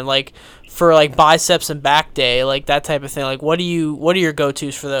stuff then. Like for like biceps and back day, like that type of thing. Like what are your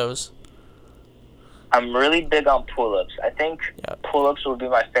go-tos for those? I'm really big on pull-ups. I think pull-ups would be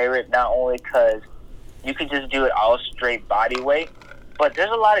my favorite, not only because you can just do it all straight body weight, but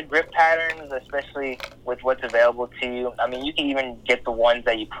there's a lot of grip patterns, especially with what's available to you. I mean, you can even get the ones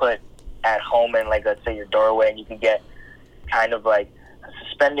that you put at home in, like, let's say your doorway, and you can get kind of like a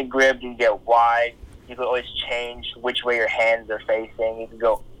suspended grip. You can get wide. You can always change which way your hands are facing. You can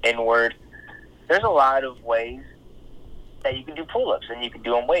go inward. There's a lot of ways that you can do pull-ups, and you can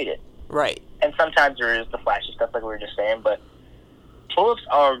do them weighted. Right. And sometimes there is the flashy stuff like we were just saying, but pull-ups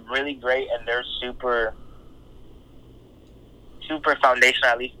are really great, and they're super foundational,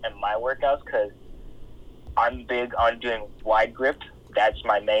 at least in my workouts, because I'm big on doing wide grip. That's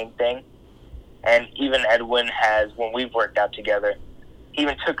my main thing. And even Edwin has, when we've worked out together, he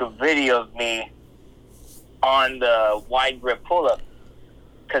even took a video of me on the wide grip pull-up,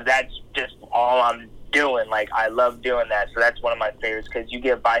 because that's just all I'm doing. Like, I love doing that. So that's one of my favorites, because you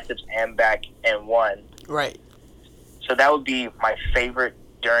get biceps and back in one. Right. So that would be my favorite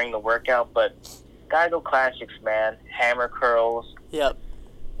during the workout, but gotta go classics, man. Hammer curls. Yep.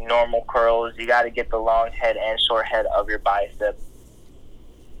 Normal curls. You gotta get the long head and short head of your bicep.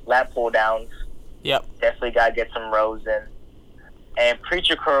 Lat pull downs. Yep. Definitely gotta get some rows in. And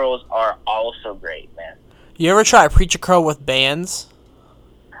preacher curls are also great, man. You ever try a preacher curl with bands?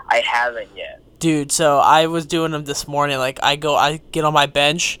 I haven't yet. Dude, so I was doing them this morning. Like, I get on my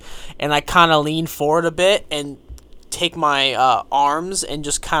bench, and I kind of lean forward a bit and take my arms and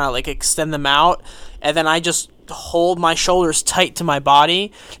just kind of, like, extend them out. And then I just hold my shoulders tight to my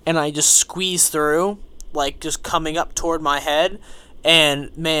body, and I just squeeze through, like, just coming up toward my head.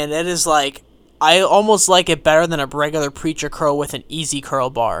 And, man, it is, like, I almost like it better than a regular preacher curl with an easy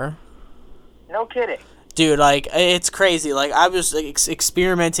curl bar. No kidding. Dude, like, it's crazy. Like, I was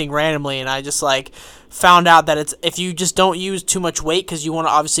experimenting randomly, and I just, like, found out that it's if you just don't use too much weight, because you want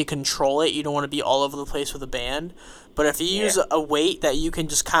to obviously control it. You don't want to be all over the place with a band. But if you use a weight that you can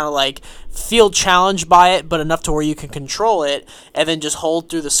just kind of, like, feel challenged by it, but enough to where you can control it, and then just hold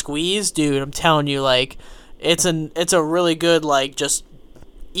through the squeeze, dude, I'm telling you, like, it's a really good, like, just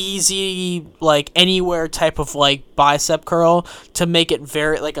easy, like, anywhere type of, like, bicep curl to make it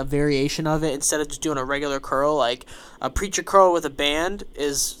very, like, a variation of it instead of just doing a regular curl. Like, a preacher curl with a band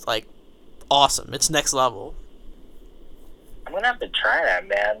is, like, awesome. It's next level. I'm gonna have to try that,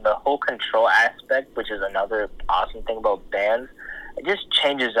 man. The whole control aspect, which is another awesome thing about bands. it just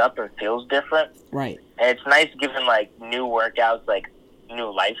changes up and feels different. Right. And it's nice giving, like, new workouts, like,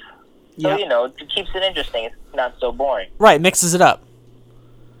 new life. So, you know, it keeps it interesting. It's not so boring. Right, mixes it up.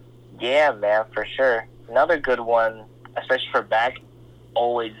 Yeah, man, for sure. Another good one, especially for back,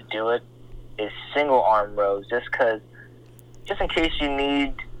 always do it, is single arm rows. Just in case you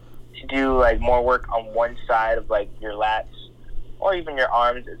need to do, like, more work on one side of, like, your lats or even your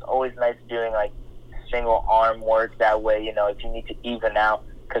arms, it's always nice doing, like, single arm work. That way, you know, if you need to even out,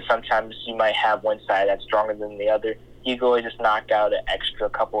 because sometimes you might have one side that's stronger than the other, you go and just knock out an extra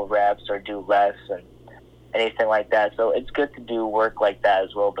couple of reps or do less and anything like that. So it's good to do work like that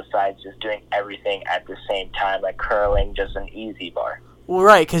as well, besides just doing everything at the same time, like curling just an easy bar. Well,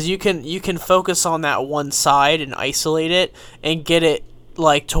 right, because you can focus on that one side and isolate it and get it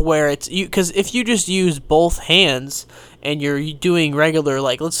like to where it's you. Because if you just use both hands and you're doing regular,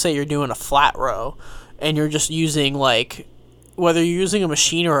 like let's say you're doing a flat row, and you're just using like whether you're using a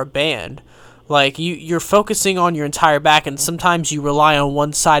machine or a band, like you're focusing on your entire back, and sometimes you rely on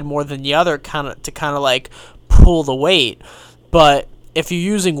one side more than the other to kind of like pull the weight. But if you're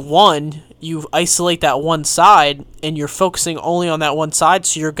using one, you isolate that one side and you're focusing only on that one side,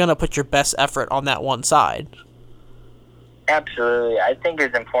 so you're going to put your best effort on that one side. Absolutely. I think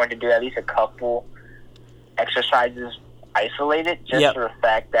it's important to do at least a couple exercises isolated, just for the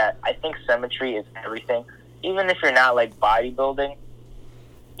fact that I think symmetry is everything. Even if you're not like bodybuilding,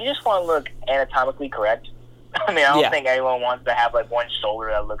 you just want to look anatomically correct. I mean, I don't think anyone wants to have like one shoulder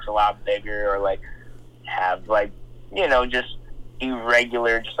that looks a lot bigger, or like have like, you know, just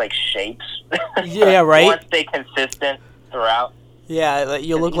irregular, just like shapes. Yeah, right. You want to stay consistent throughout. Yeah,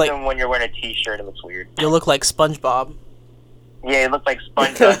 you look like even when you're wearing a t-shirt, it looks weird. You look like SpongeBob. Yeah, you look like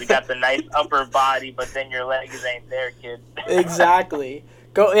SpongeBob. You got the nice upper body, but then your legs ain't there, kid. Exactly.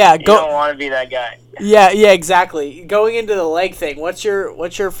 You don't want to be that guy. Yeah, exactly. Going into the leg thing, what's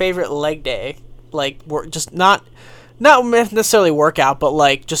your favorite leg day? Like, just not necessarily workout, but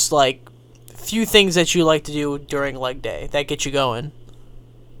like just like few things that you like to do during leg day that get you going.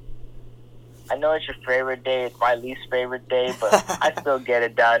 I know it's your favorite day. It's my least favorite day, but I still get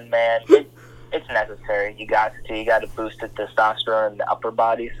it done, man. It's necessary. You got to boost the testosterone in the upper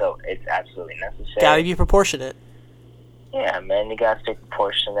body, so it's absolutely necessary. Got to be proportionate. Yeah, man, you got to stay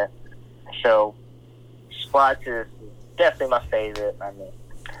proportionate. So, squats is definitely my favorite. I mean,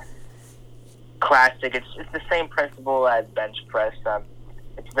 classic. It's the same principle as bench press.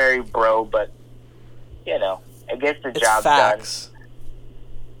 It's very bro, but, you know, it gets the job facts. done.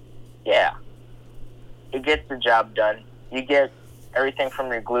 Yeah. It gets the job done. You get everything from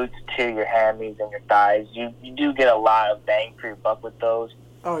your glutes to your hammies and your thighs. You do get a lot of bang for your buck with those.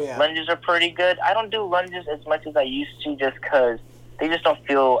 Oh, yeah. Lunges are pretty good. I don't do lunges as much as I used to just because they just don't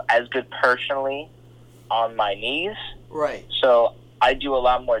feel as good personally on my knees. Right. So I do a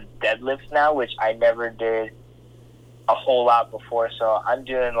lot more deadlifts now, which I never did a whole lot before. So I'm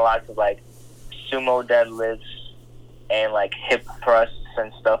doing lots of, like, sumo deadlifts and, like, hip thrusts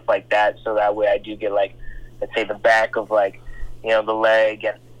and stuff like that. So that way I do get, like, let's say the back of, like, you know, the leg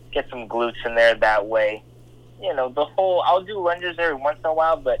and get some glutes in there that way. You know, I'll do lunges every once in a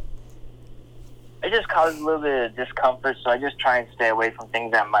while, but it just causes a little bit of discomfort, so I just try and stay away from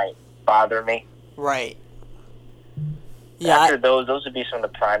things that might bother me. Right. Yeah. After those would be some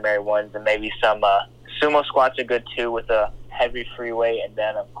of the primary ones, and maybe some sumo squats are good too with a heavy free weight, and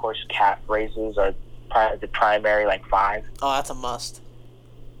then, of course, calf raises are probably the primary, like 5. Oh, that's a must.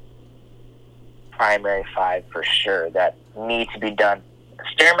 Primary 5 for sure that need to be done.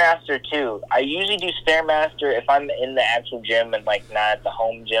 Stairmaster too. I usually do Stairmaster if I'm in the actual gym and like not at the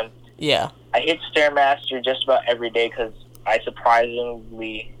home gym. Yeah. I hit Stairmaster just about every day because I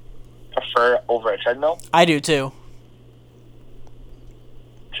surprisingly prefer over a treadmill. I do too.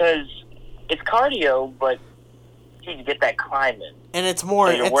 Because it's cardio, but you get that climb in. And it's more.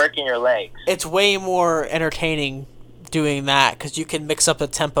 So you're working your legs. It's way more entertaining doing that because you can mix up the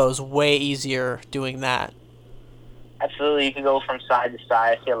tempos way easier doing that. Absolutely, you can go from side to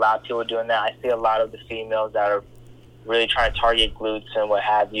side. I see a lot of people doing that. I see a lot of the females that are really trying to target glutes and what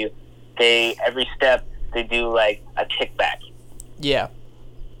have you. Every step, they do like a kickback. Yeah.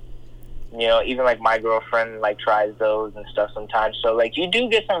 You know, even like my girlfriend like tries those and stuff sometimes. So like you do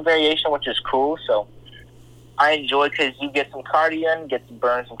get some variation, which is cool. So I enjoy because you get some cardio in, get to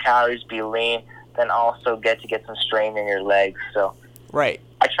burn some calories, be lean, then also get some strain in your legs. So right.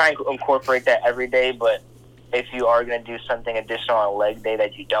 I try and incorporate that every day, but if you are going to do something additional on leg day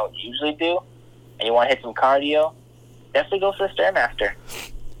that you don't usually do, and you want to hit some cardio, definitely go for the Stairmaster.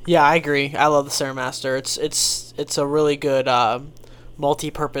 Yeah, I agree. I love the Stairmaster. It's a really good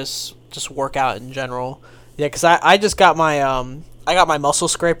multi-purpose just workout in general. Yeah, because I just got my I got my muscle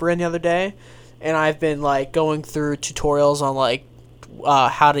scraper in the other day, and I've been like going through tutorials on like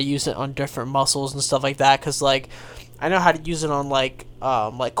how to use it on different muscles and stuff like that. Cause like I know how to use it on like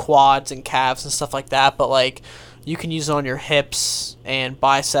quads and calves and stuff like that, but like you can use it on your hips and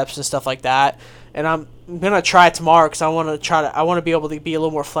biceps and stuff like that. And I'm gonna try it tomorrow because I want to be able to be a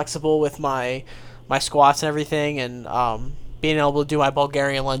little more flexible with my squats and everything, and being able to do my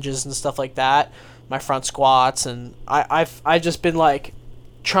Bulgarian lunges and stuff like that, my front squats, and I've just been like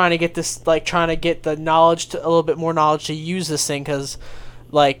trying to get the knowledge, a little bit more knowledge to use this thing, because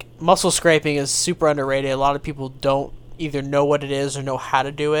like muscle scraping is super underrated. A lot of people don't either know what it is or know how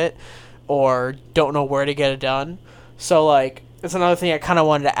to do it, or don't know where to get it done. So like it's another thing I kind of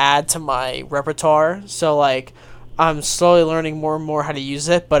wanted to add to my repertoire. So like I'm slowly learning more and more how to use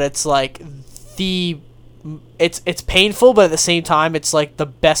it, but it's like it's painful, but at the same time it's like the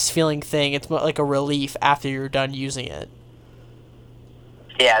best feeling thing. It's like a relief after you're done using it.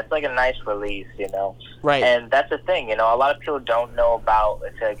 Yeah, it's like a nice release, you know. Right. And that's the thing, you know, a lot of people don't know about,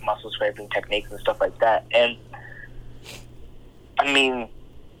 let's say, like muscle scraping techniques and stuff like that. And I mean,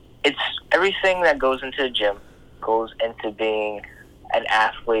 it's everything that goes into the gym goes into being an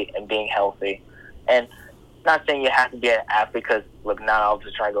athlete and being healthy. And not saying you have to be an athlete, because look, not all of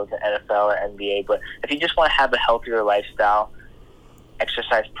us trying to go to NFL or NBA, but if you just want to have a healthier lifestyle,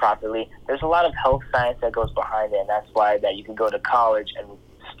 exercise properly, there's a lot of health science that goes behind it, and that's why that you can go to college and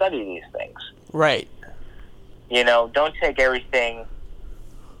study these things. Right. You know, don't take everything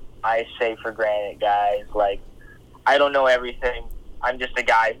I say for granted, guys. Like, I don't know everything. I'm just a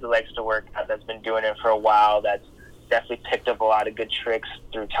guy who likes to work out, that's been doing it for a while, that's definitely picked up a lot of good tricks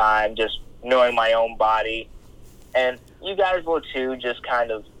through time, just knowing my own body. And you guys will too, just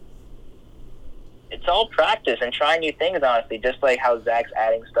kind of, it's all practice and trying new things, honestly, just like how Zach's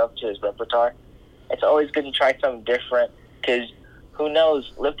adding stuff to his repertoire. It's always good to try something different, because who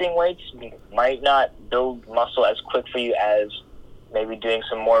knows, lifting weights might not build muscle as quick for you as maybe doing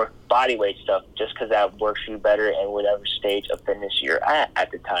some more body weight stuff, just because that works for you better in whatever stage of fitness you're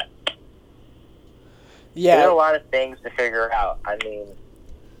at the time. Yeah. There's a lot of things to figure out. I mean,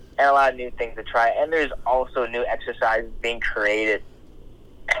 and a lot of new things to try. And there's also new exercises being created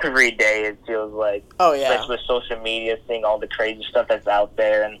every day, it feels like. Oh, yeah. Especially with social media, seeing all the crazy stuff that's out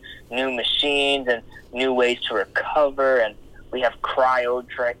there, and new machines and new ways to recover. And we have cryo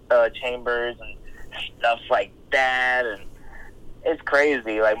chambers and stuff like that. And it's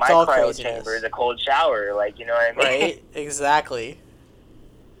crazy. Like, my cryo chamber is a cold shower. Like, you know what I mean? Right, exactly.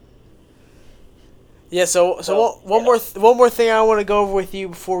 Yeah, so one more thing I want to go over with you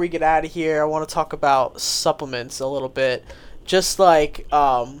before we get out of here. I want to talk about supplements a little bit. Just like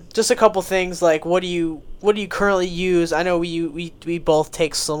just a couple things, like what do you currently use? I know we both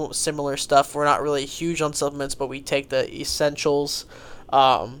take some similar stuff. We're not really huge on supplements, but we take the essentials.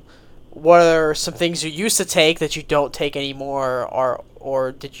 What are some things you used to take that you don't take anymore,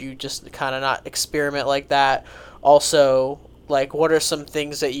 or did you just kind of not experiment like that? Also, like, what are some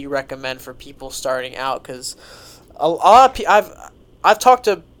things that you recommend for people starting out? Because a lot of people, I've talked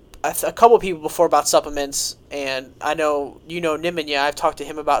to a couple of people before about supplements, and I know Nimanya. I've talked to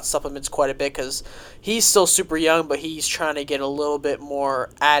him about supplements quite a bit, because he's still super young, but he's trying to get a little bit more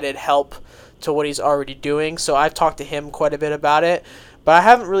added help to what he's already doing. So I've talked to him quite a bit about it, but I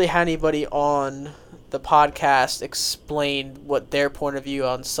haven't really had anybody on the podcast explain what their point of view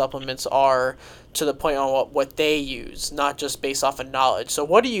on supplements are, to the point on what they use, not just based off of knowledge. So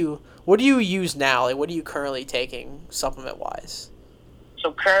what do you use now? Like, what are you currently taking supplement wise?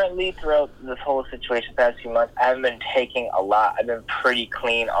 So currently, throughout this whole situation the past few months, I haven't been taking a lot. I've been pretty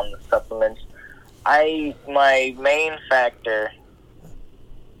clean on the supplements. My main factor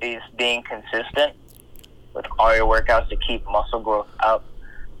is being consistent with all your workouts to keep muscle growth up.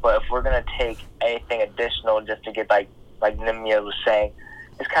 But if we're going to take anything additional just to get, like Nimya was saying,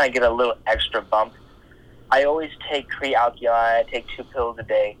 just kind of get a little extra bump, I always take Crealkaline. I take 2 pills a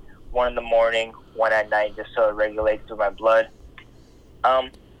day, 1 in the morning, 1 at night, just so it regulates through my blood.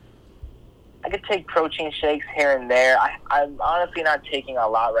 I could take protein shakes here and there. I'm honestly not taking a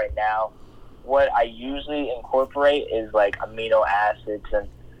lot right now. What I usually incorporate is like amino acids and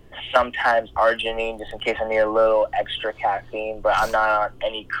sometimes arginine, just in case I need a little extra caffeine, but I'm not on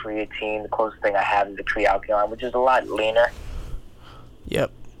any creatine. The closest thing I have is the Crealkaline, which is a lot leaner.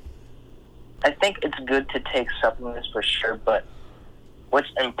 Yep. I think it's good to take supplements for sure, but what's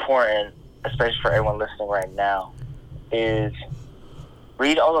important, especially for everyone listening right now, is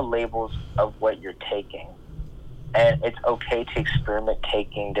read all the labels of what you're taking. And it's okay to experiment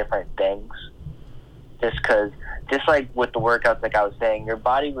taking different things. Just like with the workouts, like I was saying, your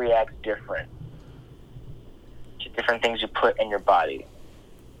body reacts different to different things you put in your body,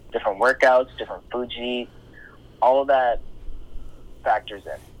 different workouts, different foods you eat, all of that factors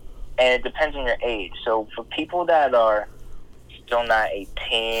in. And it depends on your age. So for people that are still not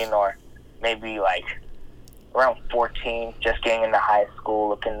 18 or maybe like around 14, just getting into high school,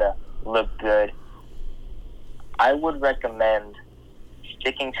 looking to look good, I would recommend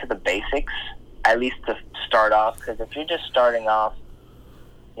sticking to the basics, at least to start off. Because if you're just starting off,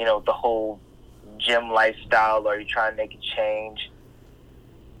 you know, the whole gym lifestyle, or you're trying to make a change,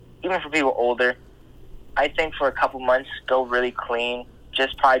 even for people older, I think for a couple months, go really clean.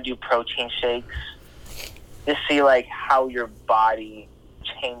 Just probably do protein shakes. Just see like how your body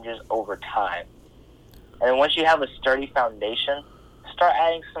changes over time. And then once you have a sturdy foundation, start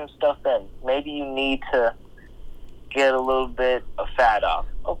adding some stuff in. Maybe you need to get a little bit of fat off.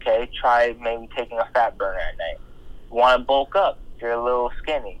 Okay, try maybe taking a fat burner at night. You want to bulk up. You're a little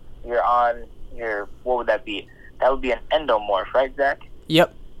skinny. You're on your, what would that be? That would be an endomorph, right, Zach?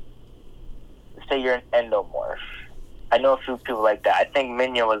 Yep. Say you're an endomorph. I know a few people like that. I think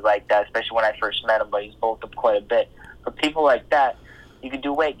Minya was like that, especially when I first met him, but he's bulked up quite a bit. For people like that, you could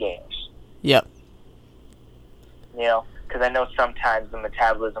do weight gainers. Yep. You know, because I know sometimes the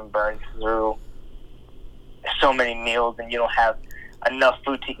metabolism burns through so many meals and you don't have enough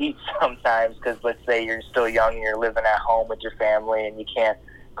food to eat sometimes, because let's say you're still young and you're living at home with your family and you can't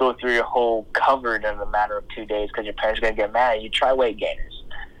go through your whole cupboard in a matter of 2 days because your parents are going to get mad. You try weight gainers.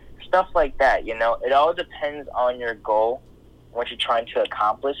 Stuff like that, you know. It all depends on your goal, what you're trying to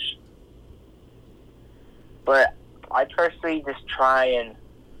accomplish. But I personally just try and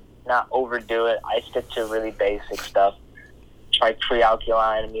not overdo it. I stick to really basic stuff. Try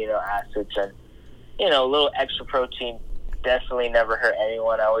pre-alkaline amino acids and, you know, a little extra protein. Definitely never hurt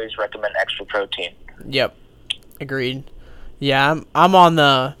anyone. I always recommend extra protein. Yep. Agreed. Yeah, I'm on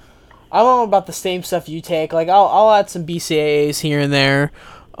about the same stuff you take. Like I'll add some BCAAs here and there.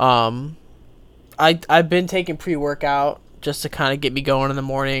 I've been taking pre-workout just to kind of get me going in the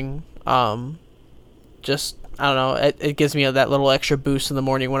morning. Just I don't know, it gives me that little extra boost in the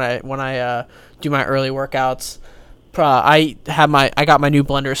morning when I do my early workouts. I got my new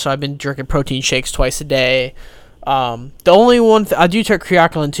blender, so I've been drinking protein shakes twice a day. The only one I do take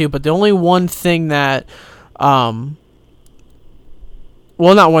creatinine too, but the only one thing that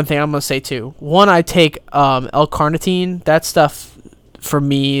well, not one thing, I'm gonna say two. One, I take L-carnitine. That stuff for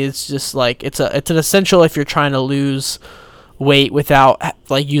me is just like it's an essential if you're trying to lose weight without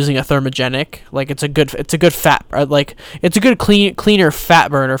like using a thermogenic. Like it's a good fat, like it's a good cleaner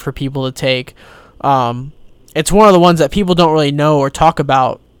fat burner for people to take. It's one of the ones that people don't really know or talk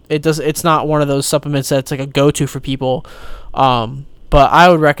about. It's not one of those supplements that's like a go-to for people. But I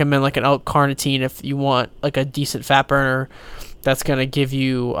would recommend like an L-carnitine if you want like a decent fat burner that's going to give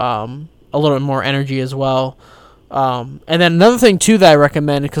you a little bit more energy as well. And then another thing too that I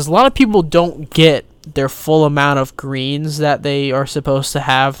recommend, because a lot of people don't get their full amount of greens that they are supposed to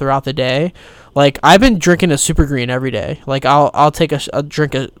have throughout the day. Like I've been drinking a super green every day. Like I'll take a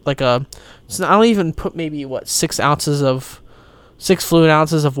drink I'll even put maybe 6 fluid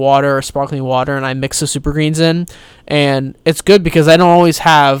ounces of water or sparkling water, and I mix the super greens in, and it's good because I don't always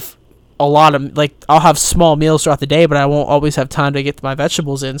have a lot of, like, I'll have small meals throughout the day, but I won't always have time to get my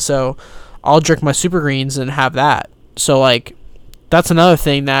vegetables in, so I'll drink my super greens and have that. So like that's another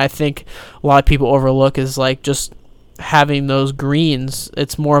thing that I think a lot of people overlook, is like just having those greens.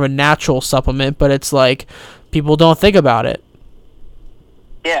 It's more of a natural supplement, but it's like people don't think about it.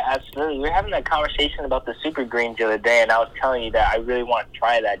 Yeah, absolutely. We were having that conversation about the super greens the other day, and I was telling you that I really want to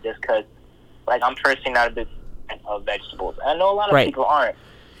try that just because, like, I'm personally not a big fan of vegetables. I know a lot of people aren't.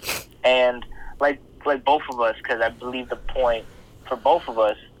 And, like both of us, because I believe the point for both of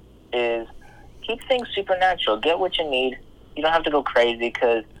us is keep things supernatural. Get what you need. You don't have to go crazy,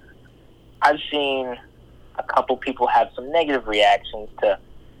 because I've seen a couple people have some negative reactions to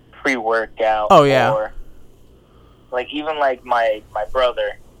pre-workout. Oh, yeah. Or, like, even like my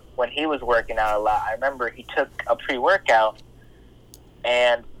brother, when he was working out a lot, I remember he took a pre-workout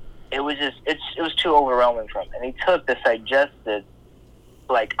and it was too overwhelming for him. And he took the suggested,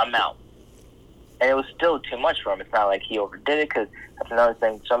 like, amount. And it was still too much for him. It's not like he overdid it, because that's another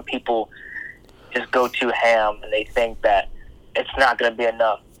thing. Some people just go too ham and they think that it's not going to be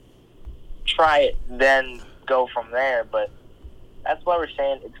enough. Try it, then go from there. But that's why we're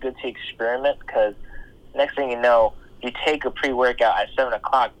saying it's good to experiment, because next thing you know, you take a pre-workout at 7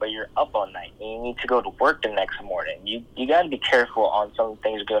 o'clock, but you're up all night, and you need to go to work the next morning. You got to be careful on some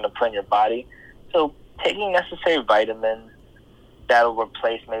things you're going to put in your body. So taking necessary vitamins that'll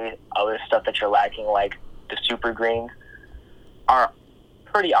replace maybe other stuff that you're lacking, like the super greens, are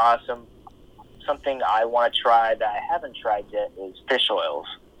pretty awesome. something I want to try that I haven't tried yet is fish oils.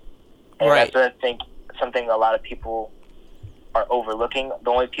 And Right. that's, I think, something a lot of people are overlooking. The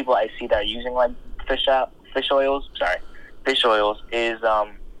only people I see that are using like fish oils is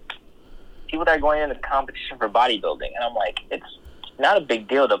people that are going into competition for bodybuilding. And I'm like, it's not a big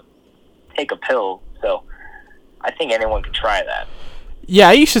deal to take a pill. So I think anyone can try that. Yeah,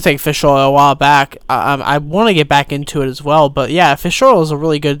 I used to take fish oil a while back. I want to get back into it as well, but yeah, fish oil is a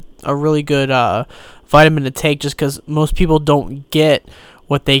really good vitamin to take, just because most people don't get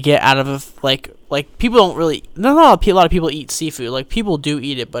what they get out of like people don't really. Not a lot of people eat seafood. Like, people do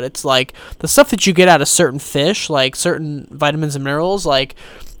eat it, but it's like the stuff that you get out of certain fish, like certain vitamins and minerals, like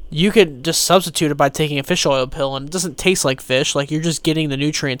you could just substitute it by taking a fish oil pill, and it doesn't taste like fish. Like, you're just getting the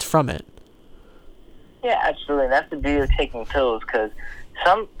nutrients from it. Yeah, absolutely. And that's the beauty of taking pills, because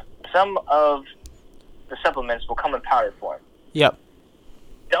some of the supplements will come in powder form. Yep.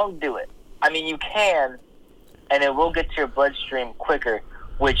 Don't do it. I mean, you can, and it will get to your bloodstream quicker,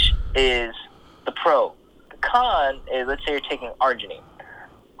 which is the pro. The con is, let's say you're taking arginine.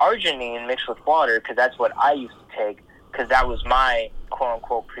 Arginine mixed with water, because that's what I used to take, because that was my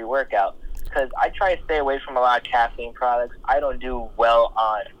quote-unquote pre-workout. Because I try to stay away from a lot of caffeine products. I don't do well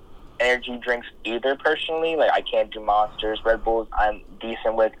on energy drinks either, personally. Like, I can't do Monsters. Red Bulls I'm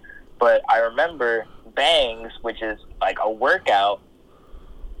decent with. But I remember Bangs, which is like a workout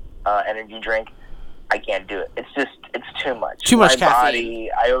energy drink. I can't do it. It's too much. Too much My caffeine.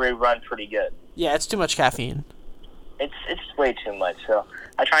 body, I already run pretty good. Yeah, it's too much caffeine. It's way too much. So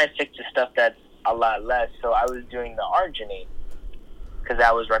I try and stick to stuff that's a lot less. So I was doing the arginine, because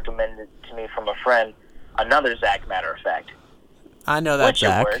that was recommended to me from a friend. Another Zach, matter of fact. I know that,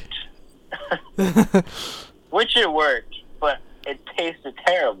 Zach. Which it worked, but it tasted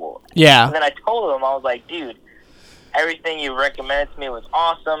terrible. Yeah. And then I told him, I was like, dude, everything you recommended to me was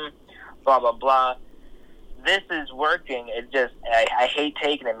awesome, blah, blah, blah. This is working. It just, I hate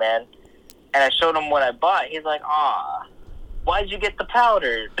taking it, man. And I showed him what I bought. He's like, why'd you get the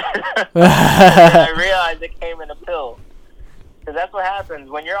powder? And I realized it came in a pill. Because that's what happens.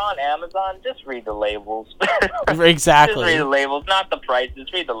 When you're on Amazon, just read the labels. Exactly. Just read the labels, not the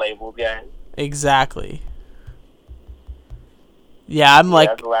prices. Read the labels, guys. Exactly. Yeah, I'm like...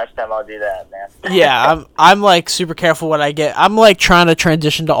 That's the last time I'll do that, man. Yeah, I'm like super careful what I get. I'm like trying to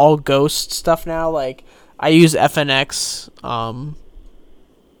transition to all Ghost stuff now. Like, I use FNX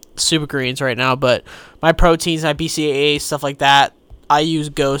Super Greens right now, but my proteins, my BCAA, stuff like that, I use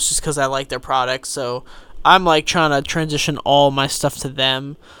Ghost just because I like their products. So I'm like trying to transition all my stuff to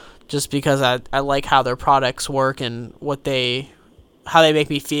them, just because I like how their products work and how they make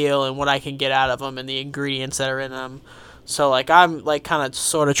me feel and what I can get out of them and the ingredients that are in them. So like I'm like kind of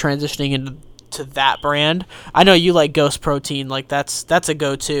sort of transitioning into that brand. I know you like Ghost Protein, like that's a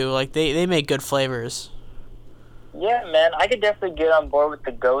go-to. Like they make good flavors. Yeah, man, I could definitely get on board with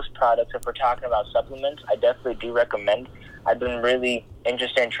the Ghost products if we're talking about supplements. I definitely do recommend. I've been really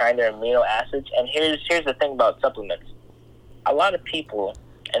interested in trying their amino acids. And here's the thing about supplements. A lot of people,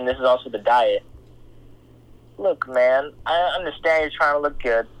 and this is also the diet, look, man, I understand you're trying to look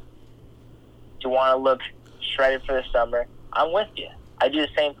good. You want to look shredded for the summer. I'm with you. I do the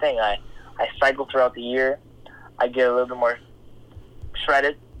same thing. I cycle throughout the year. I get a little bit more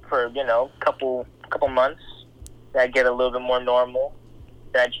shredded for, couple months. Then I get a little bit more normal.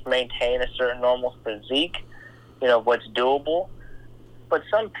 Then I just maintain a certain normal physique, what's doable. But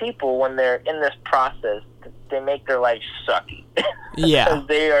some people, when they're in this process, they make their life sucky. Yeah. Because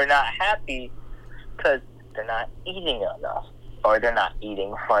they are not happy because they're not eating enough, or they're not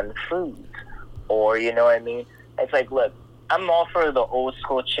eating fun foods, or you know what I mean? It's like, look, I'm all for the old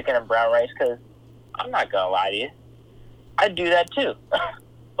school chicken and brown rice, because I'm not going to lie to you. I do that too.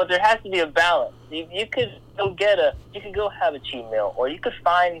 But there has to be a balance. You could go have a cheat meal, or you could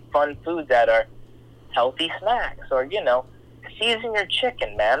find fun foods that are healthy snacks, or, season your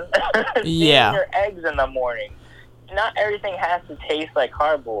chicken, man. Yeah. Season your eggs in the morning. Not everything has to taste like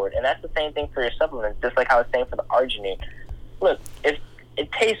cardboard, and that's the same thing for your supplements, just like I was saying for the arginine. Look, if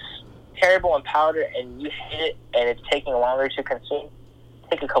it tastes terrible in powder and you hate it and it's taking longer to consume,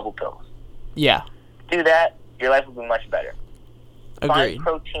 take a couple pills. Yeah. Do that, your life will be much better. Agreed. Find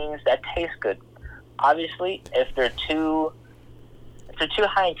proteins that taste good. Obviously, if they're too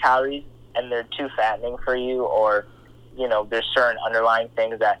high in calories and they're too fattening for you, or there's certain underlying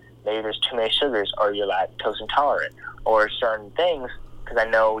things that maybe there's too many sugars, or you're lactose intolerant, or certain things, because I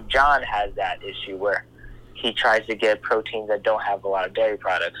know John has that issue where he tries to get proteins that don't have a lot of dairy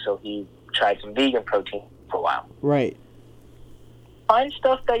products, so he tried some vegan protein for a while. Right. Find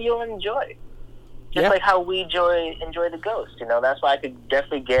stuff that you'll enjoy. Just like how we enjoy the Ghost, that's why I could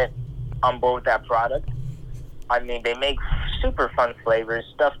definitely get on board with that product. I mean, they make super fun flavors.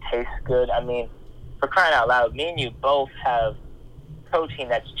 Stuff tastes good. I mean, for crying out loud, me and you both have protein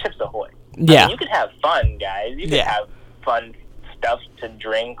that's Chips Ahoy. Yeah. I mean, you could have fun, guys. You could have fun stuff to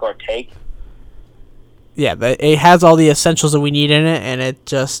drink or take. Yeah, but it has all the essentials that we need in it, and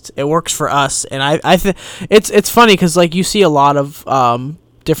it works for us. And I think it's funny because like you see a lot of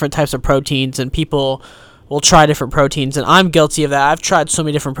different types of proteins, and people will try different proteins, and I'm guilty of that. I've tried so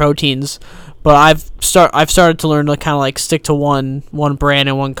many different proteins, but I've started to learn to kind of like stick to one brand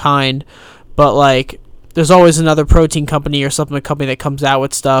and one kind. But like, there's always another protein company or supplement company that comes out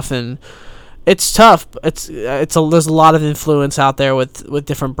with stuff, and it's tough. There's a lot of influence out there with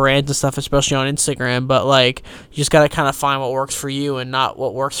different brands and stuff, especially on Instagram. But like, you just gotta kind of find what works for you and not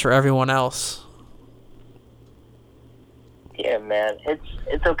what works for everyone else. Yeah, man,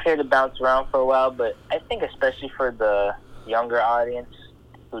 it's okay to bounce around for a while, but I think especially for the younger audience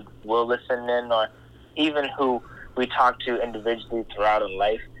who will listen in, or even who we talk to individually throughout in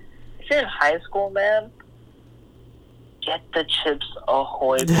life, if you're in high school, man, get the Chips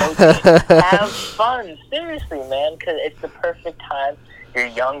Ahoy protein. Have fun, seriously, man, because it's the perfect time. You're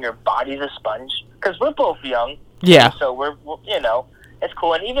young, your body's a sponge, because we're both young. Yeah. So we're it's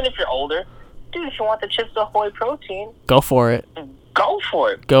cool. And even if you're older, dude, if you want the Chips Ahoy protein, go for it. Go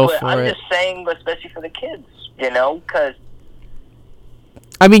for it. I'm just saying, especially for the kids, because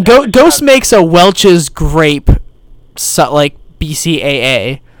I mean, Ghost makes a Welch's grape, like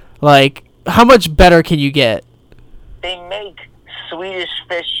BCAA. Like, how much better can you get? They make Swedish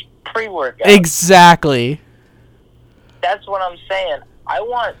Fish pre-workout. Exactly. That's what I'm saying. I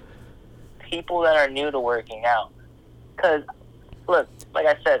want people that are new to working out. Because, look, like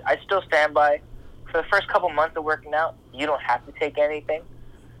I said, I still stand by. For the first couple months of working out, you don't have to take anything.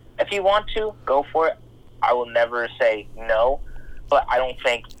 If you want to, go for it. I will never say no, but I don't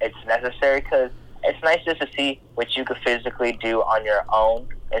think it's necessary because it's nice just to see what you could physically do on your own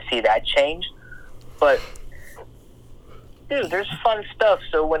and see that change. But, dude, there's fun stuff.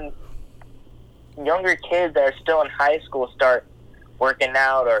 So when younger kids that are still in high school start working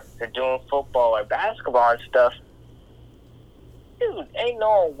out or they're doing football or basketball and stuff, dude, ain't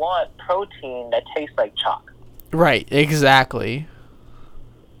no one want protein that tastes like chalk. Right, exactly.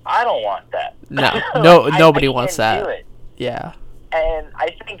 I don't want that. No, nobody wants that. Do it. Yeah. And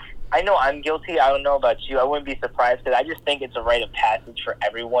I know I'm guilty. I don't know about you. I wouldn't be surprised because I just think it's a rite of passage for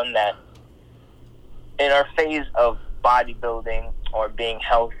everyone that in our phase of bodybuilding or being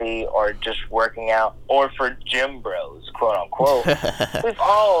healthy or just working out or for gym bros, quote unquote, we've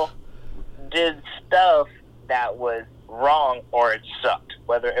all did stuff that was wrong or it sucked.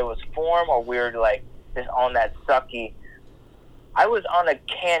 Whether it was form or we were like just on that sucky. I was on a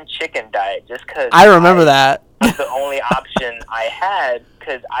canned chicken diet just because I remember that. was the only option I had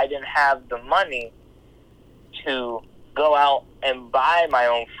because I didn't have the money to go out and buy my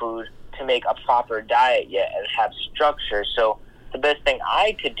own food to make a proper diet yet and have structure. So the best thing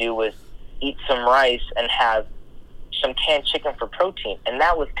I could do was eat some rice and have some canned chicken for protein, and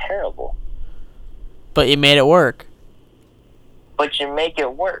that was terrible. But you made it work. But you make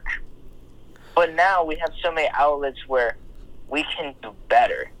it work. But now we have so many outlets where we can do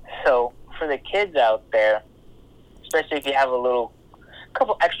better. So for the kids out there, especially if you have a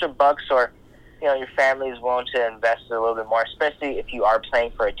couple extra bucks or, your family is willing to invest a little bit more, especially if you are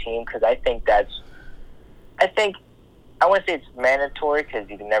playing for a team, because I wouldn't say it's mandatory because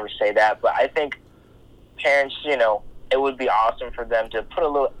you can never say that, but I think parents, it would be awesome for them to put a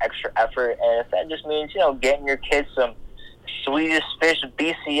little extra effort, and if that just means, getting your kids some Swedish Fish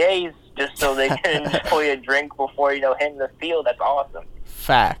BCAs just so they can enjoy a drink before, hitting the field, that's awesome.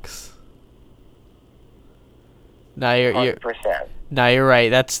 Facts. No, you're 100%. No, you're right.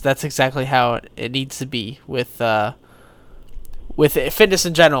 That's exactly how it needs to be with fitness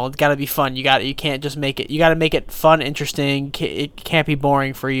in general. It's got to be fun. You can't just make it. You got to make it fun, interesting. It can't be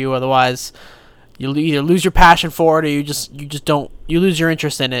boring for you. Otherwise, you'll either lose your passion for it or you lose your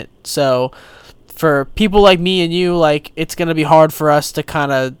interest in it. So, for people like me and you, like, it's gonna be hard for us to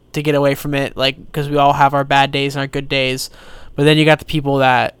get away from it, like, because we all have our bad days and our good days. But then you got the people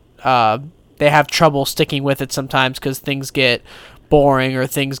that they have trouble sticking with it sometimes because things get boring or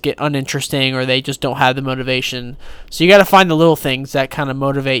things get uninteresting or they just don't have the motivation. So you got to find the little things that kind of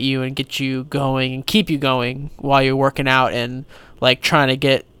motivate you and get you going and keep you going while you're working out and like trying to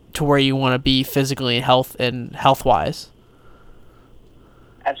get to where you want to be physically and health wise.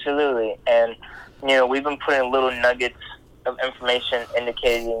 Absolutely. And we've been putting little nuggets of information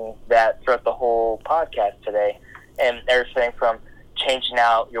indicating that throughout the whole podcast today, and everything from changing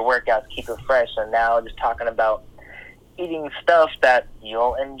out your workouts, keep it fresh, and now just talking about eating stuff that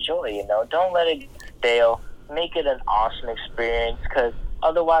you'll enjoy, you know. Don't let it get stale. Make it an awesome experience, because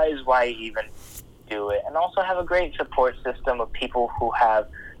otherwise, why even do it? And also have a great support system of people who have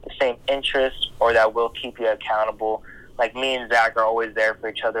the same interests or that will keep you accountable. Like me and Zach are always there for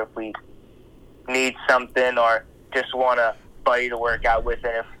each other if we need something or just want a buddy to work out with.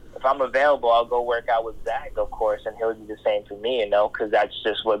 And if I'm available, I'll go work out with Zach, of course, and he'll do the same for me, you know, because that's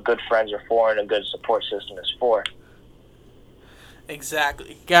just what good friends are for and a good support system is for.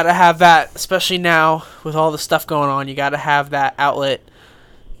 Exactly. Gotta have that, especially now with all the stuff going on. You gotta have that outlet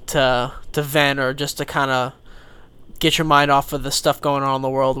to vent, or just to kind of get your mind off of the stuff going on in the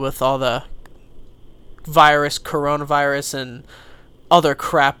world with all the coronavirus, and other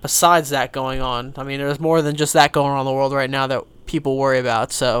crap besides that going on. I mean, there's more than just that going on in the world right now that people worry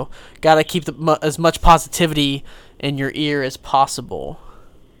about. So, gotta keep as much positivity in your ear as possible.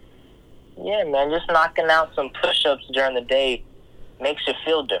 Yeah, man, just knocking out some push-ups during the day makes you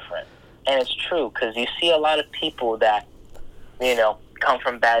feel different. And it's true, because you see a lot of people that, you know, come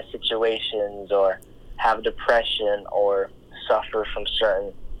from bad situations or have depression or suffer from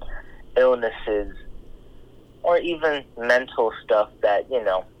certain illnesses or even mental stuff that, you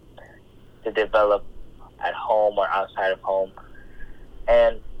know, to develop at home or outside of home.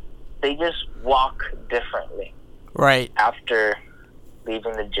 And they just walk differently. Right. After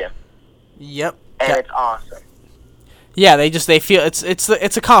leaving the gym. Yep. And it's awesome. Yeah, they feel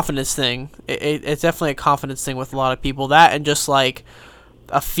it's a confidence thing. It's definitely a confidence thing with a lot of people. That, and just like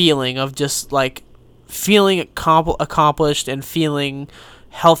a feeling of just like feeling accomplished and feeling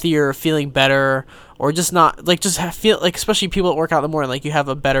healthier, feeling better, or just not like just feel like, especially people that work out in the morning, like you have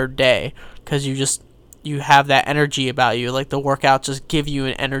a better day because you have that energy about you. Like the workouts just give you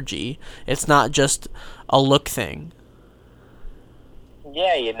an energy. It's not just a look thing.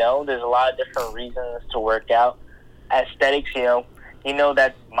 Yeah, you know, there's a lot of different reasons to work out. Aesthetics, you know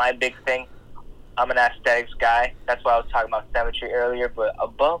that's my big thing. I'm an aesthetics guy. That's why I was talking about symmetry earlier. But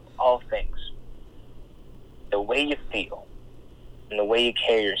above all things, the way you feel and the way you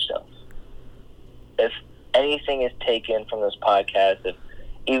carry yourself. If anything is taken from this podcast,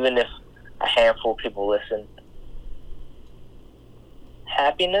 even if a handful of people listen,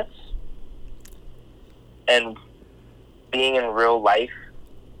 happiness and being in real life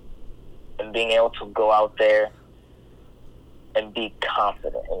and being able to go out there and be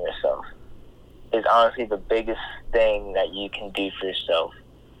confident in yourself is honestly the biggest thing that you can do for yourself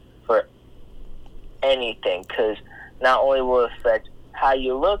for anything, because not only will it affect how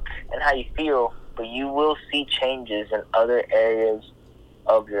you look and how you feel, but you will see changes in other areas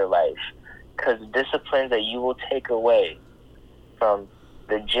of your life, because the disciplines that you will take away from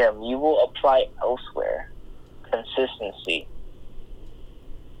the gym, you will apply elsewhere. Consistency,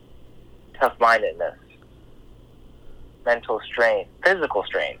 tough-mindedness, mental strain, physical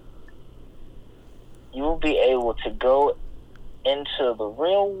strain. You will be able to go into the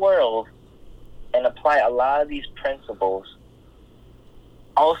real world and apply a lot of these principles.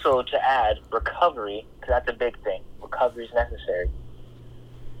 Also, to add recovery, because that's a big thing. Recovery is necessary.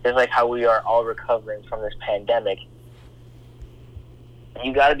 Just like how we are all recovering from this pandemic.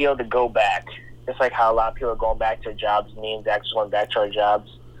 You got to be able to go back. Just like how a lot of people are going back to their jobs. Me and Zach just going back to our jobs.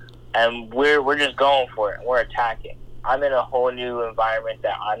 And we're just going for it. We're attacking. I'm in a whole new environment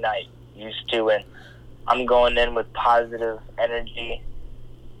that I'm not used to, and I'm going in with positive energy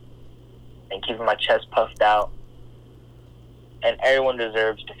and keeping my chest puffed out. And everyone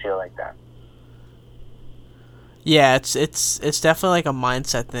deserves to feel like that. Yeah, it's definitely like a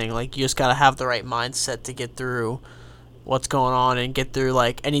mindset thing. Like you just gotta have the right mindset to get through what's going on and get through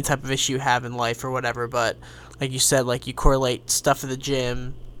like any type of issue you have in life or whatever. But like you said, like you correlate stuff at the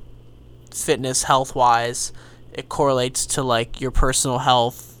gym, fitness, health wise, it correlates to like your personal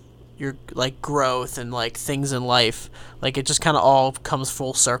health, your like growth, and like things in life. Like it just kind of all comes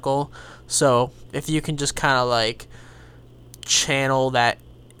full circle. So if you can just kind of like channel that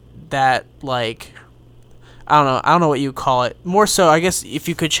like I don't know what you call it. More so, I guess if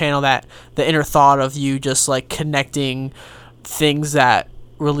you could channel that, the inner thought of you just like connecting things that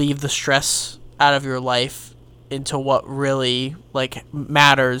relieve the stress out of your life into what really like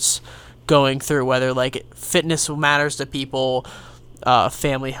matters going through, whether like fitness matters to people,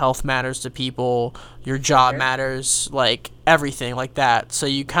 family health matters to people, your job matters, like everything like that. So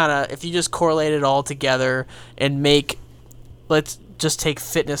you kind of, if you just correlate it all together and make, let's just take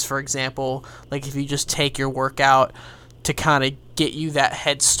fitness for example, like if you just take your workout to kind of get you that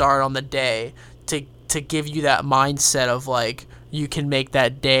head start on the day, to give you that mindset of like you can make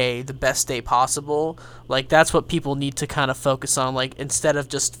that day the best day possible. Like, that's what people need to kind of focus on. Like, instead of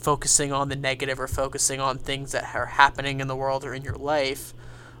just focusing on the negative or focusing on things that are happening in the world or in your life,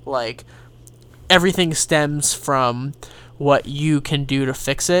 like, everything stems from what you can do to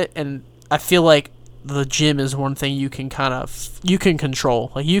fix it. And I feel like the gym is one thing you can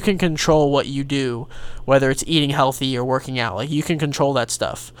control. Like, you can control what you do, whether it's eating healthy or working out. Like, you can control that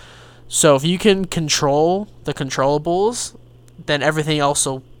stuff. So if you can control the controllables, then everything else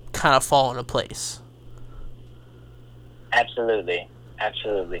will kind of fall into place. Absolutely.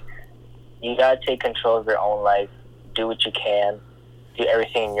 You gotta take control of your own life. Do what you can. Do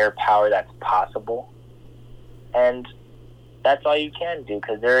everything in your power that's possible. And that's all you can do,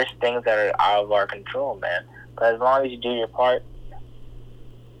 because there's things that are out of our control, man. But as long as you do your part,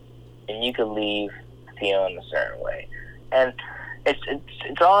 then you can leave feeling a certain way. And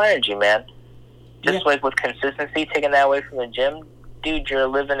it's all energy, man. Just like with consistency, taking that away from the gym, dude, you're a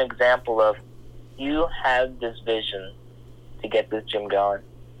living example of, you have this vision to get this gym going.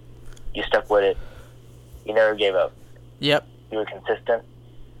 You stuck with it. You never gave up. Yep. You were consistent.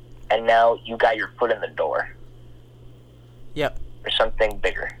 And now you got your foot in the door. Yep. For something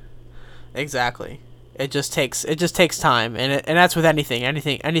bigger. Exactly. It just takes time, and that's with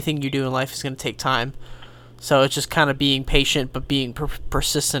anything you do in life is going to take time. So it's just kind of being patient, but being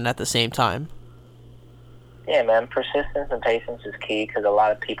persistent at the same time. Yeah, man, persistence and patience is key, because a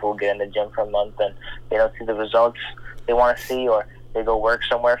lot of people get in the gym for a month and they don't see the results they want to see, or they go work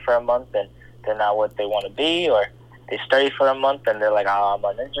somewhere for a month and they're not what they want to be, or they study for a month and they're like, oh, I'm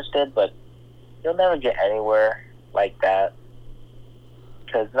uninterested. But you'll never get anywhere like that,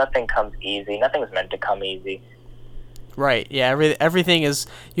 because nothing comes easy. Nothing's meant to come easy. Right, yeah, everything is,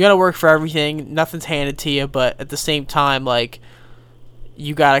 you gotta work for everything, nothing's handed to you, but at the same time, like,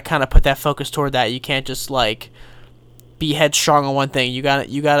 you gotta kind of put that focus toward that. You can't just, like, be headstrong on one thing. You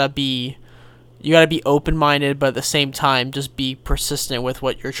gotta be open-minded, but at the same time, just be persistent with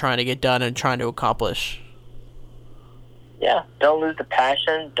what you're trying to get done and trying to accomplish. Yeah, don't lose the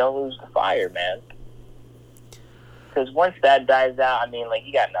passion, don't lose the fire, man. Because once that dies out, I mean, like,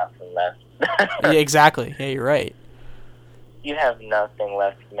 you got nothing left. Yeah, exactly. Yeah, you're right. You have nothing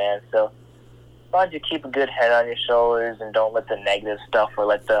left, man. So why don't you keep a good head on your shoulders and don't let the negative stuff, or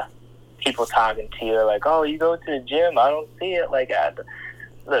let the people talking to you like, oh, you go to the gym, I don't see it. Like,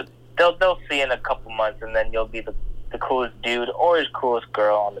 look, they'll see you in a couple months, and then you'll be the coolest dude or his coolest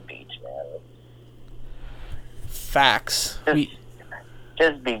girl on the beach, man. Facts.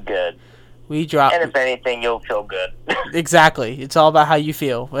 Just be good. And if anything, you'll feel good. Exactly. It's all about how you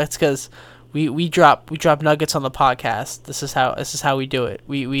feel. That's because we drop nuggets on the podcast. This is how we do it.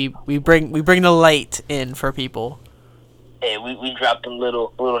 We bring the light in for people. Hey, we drop them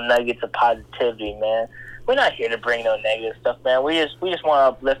little nuggets of positivity, man. We're not here to bring no negative stuff, man. We just want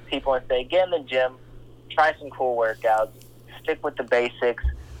to uplift people and say, get in the gym, try some cool workouts, stick with the basics.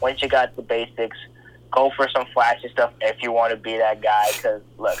 Once you got the basics, go for some flashy stuff if you want to be that guy. Because,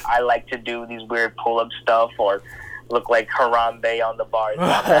 look, I like to do these weird pull-up stuff or look like Harambe on the bars. I'm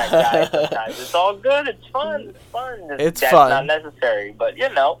that guy sometimes. It's all good. It's fun. That's fun. Not necessary. But,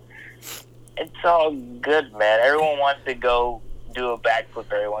 it's all good, man. Everyone wants to go do a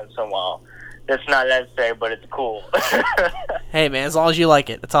backflip every once in a while. That's not necessary, but it's cool. Hey, man, as long as you like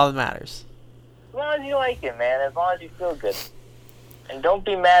it, that's all that matters. As long as you like it, man. As long as you feel good. And don't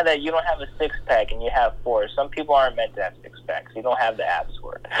be mad that you don't have a six-pack and you have four. Some people aren't meant to have six-packs. You don't have the abs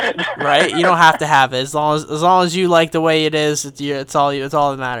for it. Right? You don't have to have it. As long as you like the way it is, it's all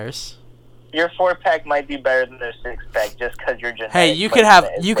that matters. Your 4-pack might be better than their 6-pack just because you're genetic. Hey, you could have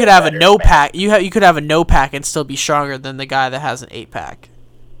a no pack. You could have a no pack and still be stronger than the guy that has an 8-pack.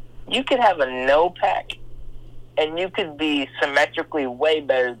 You could have a no pack, and you could be symmetrically way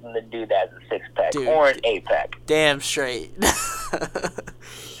better than the dude that has a 6-pack or an 8-pack. Damn straight.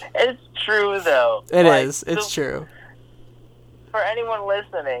 It's true, though. It is. It's true. For anyone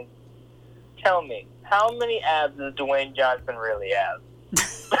listening, tell me, how many abs does Dwayne Johnson really have?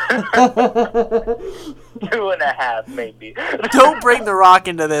 2.5, maybe. Don't bring The Rock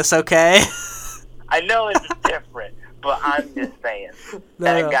into this, okay? I know it's different, but I'm just saying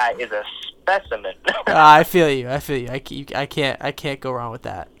that guy is a specimen. I feel you. I can't go wrong with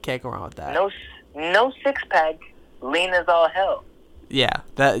that. No 6-pack, lean as all hell. Yeah,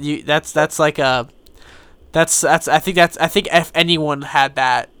 that's like a that's I think if anyone had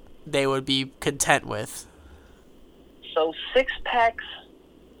that, they would be content with. So 6-packs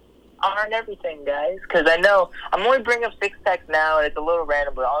aren't everything, guys. Because I know I'm only bringing up 6-packs now, and it's a little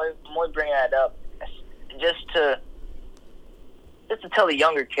random, but I'm only bringing that up just to tell the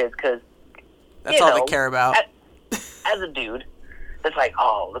younger kids. Because that's all they care about. As a dude, it's like,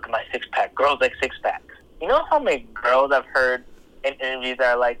 oh, look at my six-pack. Girls like six-packs. You know how many girls I've heard in interviews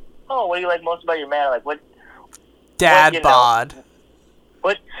that are like, oh, what do you like most about your man? Like, what? Dad bod.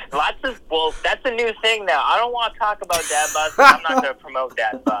 What? Well, that's a new thing now. I don't want to talk about dad bods, so I'm not going to promote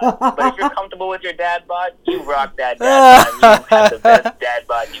dad bod. But if you're comfortable with your dad bod, you rock that dad bod. You have the best dad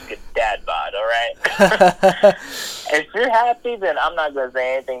bod you can dad bod, all right? If you're happy, then I'm not going to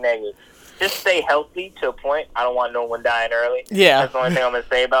say anything negative. Just stay healthy to a point. I don't want no one dying early. Yeah. That's the only thing I'm going to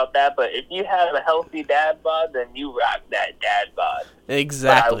say about that. But if you have a healthy dad bod, then you rock that dad bod.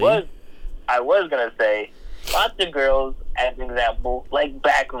 Exactly. But I was going to say, lots of girls, as an example, like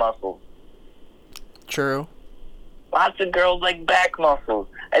back muscles. True. Lots of girls like back muscles.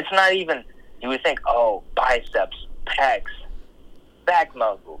 It's not even, you would think, oh, biceps, pecs, back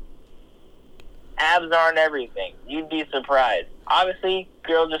muscles. Abs aren't everything. You'd be surprised. Obviously,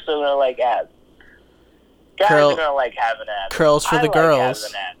 girls are still going to like abs. Guys are going to like having abs. Curls for the girls.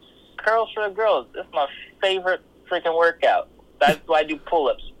 Having abs. Curls for the girls. This is my favorite freaking workout. That's why I do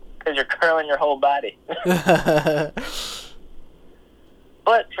pull-ups. Because you're curling your whole body.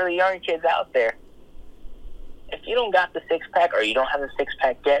 But for the young kids out there, if you don't got the six-pack or you don't have the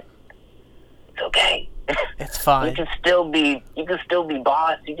six-pack yet, it's okay. It's fine. You can still be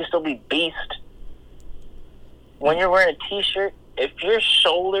boss. You can still be beast. When you're wearing a t-shirt, if your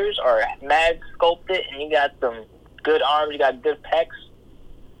shoulders are mad sculpted and you got some good arms, you got good pecs,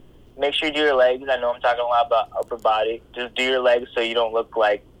 make sure you do your legs. I know I'm talking a lot about upper body. Just do your legs so you don't look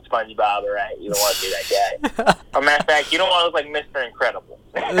like SpongeBob, all right? You don't want to be that guy. Or matter of fact, you don't want to look like Mr. Incredible.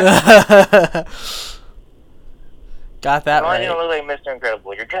 Got that right. You don't look like Mr.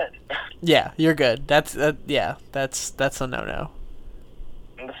 Incredible. You're good. Yeah, you're good. That's a no-no.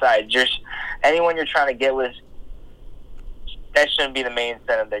 And besides, anyone you're trying to get with, that shouldn't be the main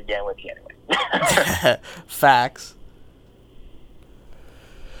incentive they're getting with you anyway. Facts.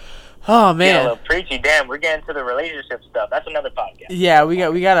 Oh man, a little preachy. Damn, we're getting to the relationship stuff. That's another podcast. Yeah, we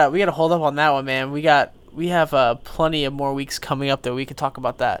gotta hold up on that one, man. We have plenty of more weeks coming up that we can talk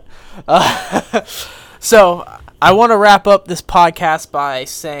about that. So I want to wrap up this podcast by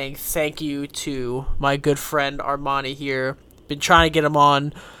saying thank you to my good friend Armani here. Been trying to get him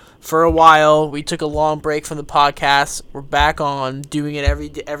on for a while. We took a long break from the podcast. We're back on doing it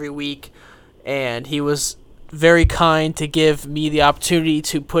every week, and he was very kind to give me the opportunity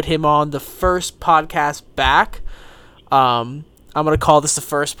to put him on the first podcast back. I'm going to call this the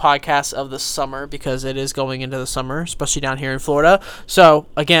first podcast of the summer because it is going into the summer, especially down here in Florida. So,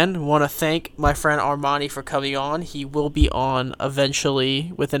 again, want to thank my friend Armani for coming on. He will be on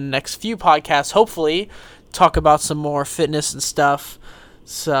eventually within the next few podcasts, hopefully, talk about some more fitness and stuff.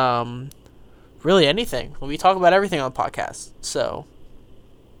 Really anything. We talk about everything on the podcast. So,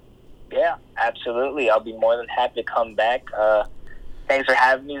 yeah, absolutely. I'll be more than happy to come back. Thanks for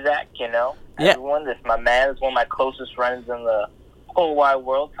having me, Zach. Everyone, this is my man. This is one of my closest friends in the whole wide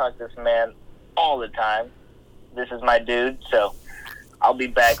world. Talk to this man all the time. This is my dude, so I'll be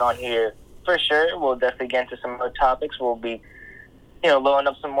back on here for sure. We'll definitely get into some other topics. We'll be, loading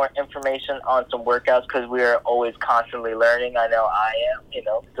up some more information on some workouts because we are always constantly learning. I know I am,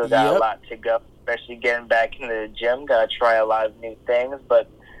 still got a lot to go, especially getting back into the gym. Got to try a lot of new things, but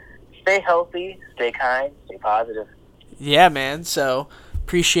stay healthy, stay kind, stay positive. Yeah, man. So,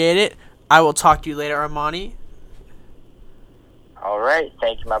 appreciate it. I will talk to you later, Armani. All right.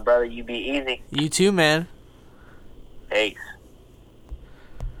 Thank you, my brother. You be easy. You too, man. Peace.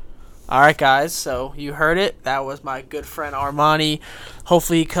 All right, guys. So, you heard it. That was my good friend, Armani.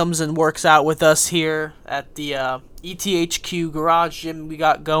 Hopefully, he comes and works out with us here at the ETHQ Garage Gym we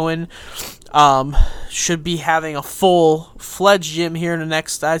got going. Should be having a full-fledged gym here in the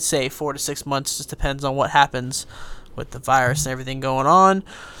next, I'd say, 4 to 6 months. Just depends on what happens with the virus and everything going on.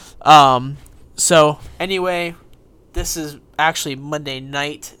 So anyway, this is actually Monday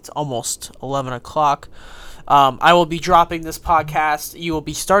night. It's almost 11 o'clock. I will be dropping this podcast. You will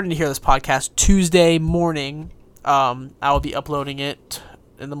be starting to hear this podcast Tuesday morning. I will be uploading it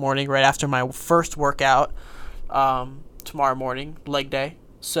in the morning right after my first workout, tomorrow morning, leg day.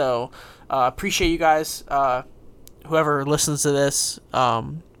 So, appreciate you guys, whoever listens to this.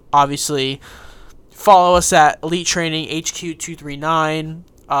 Obviously, follow us at Elite Training HQ239.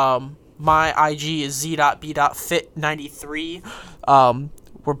 My IG is z.b.fit93.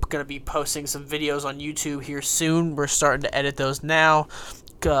 We're going to be posting some videos on YouTube here soon. We're starting to edit those now.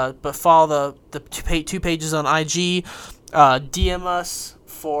 But follow the two pages on IG. DM us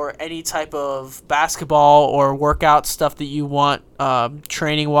for any type of basketball or workout stuff that you want,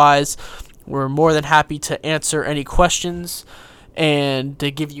 training-wise. We're more than happy to answer any questions and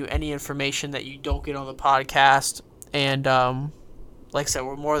to give you any information that you don't get on the podcast. And like I said,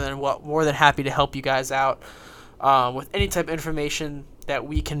 we're more than happy to help you guys out with any type of information that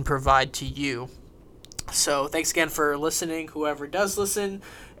we can provide to you. So thanks again for listening, whoever does listen.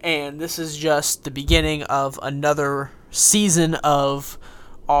 And this is just the beginning of another season of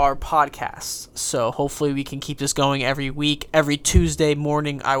our podcast. So hopefully we can keep this going every week. Every Tuesday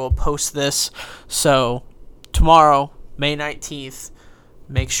morning I will post this. So tomorrow, May 19th,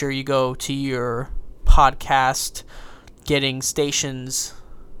 make sure you go to your podcast getting stations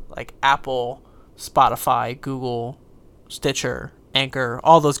like Apple, Spotify, Google, Stitcher, Anchor,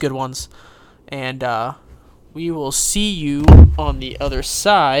 all those good ones. And we will see you on the other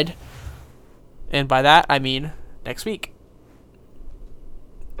side. And by that, I mean next week.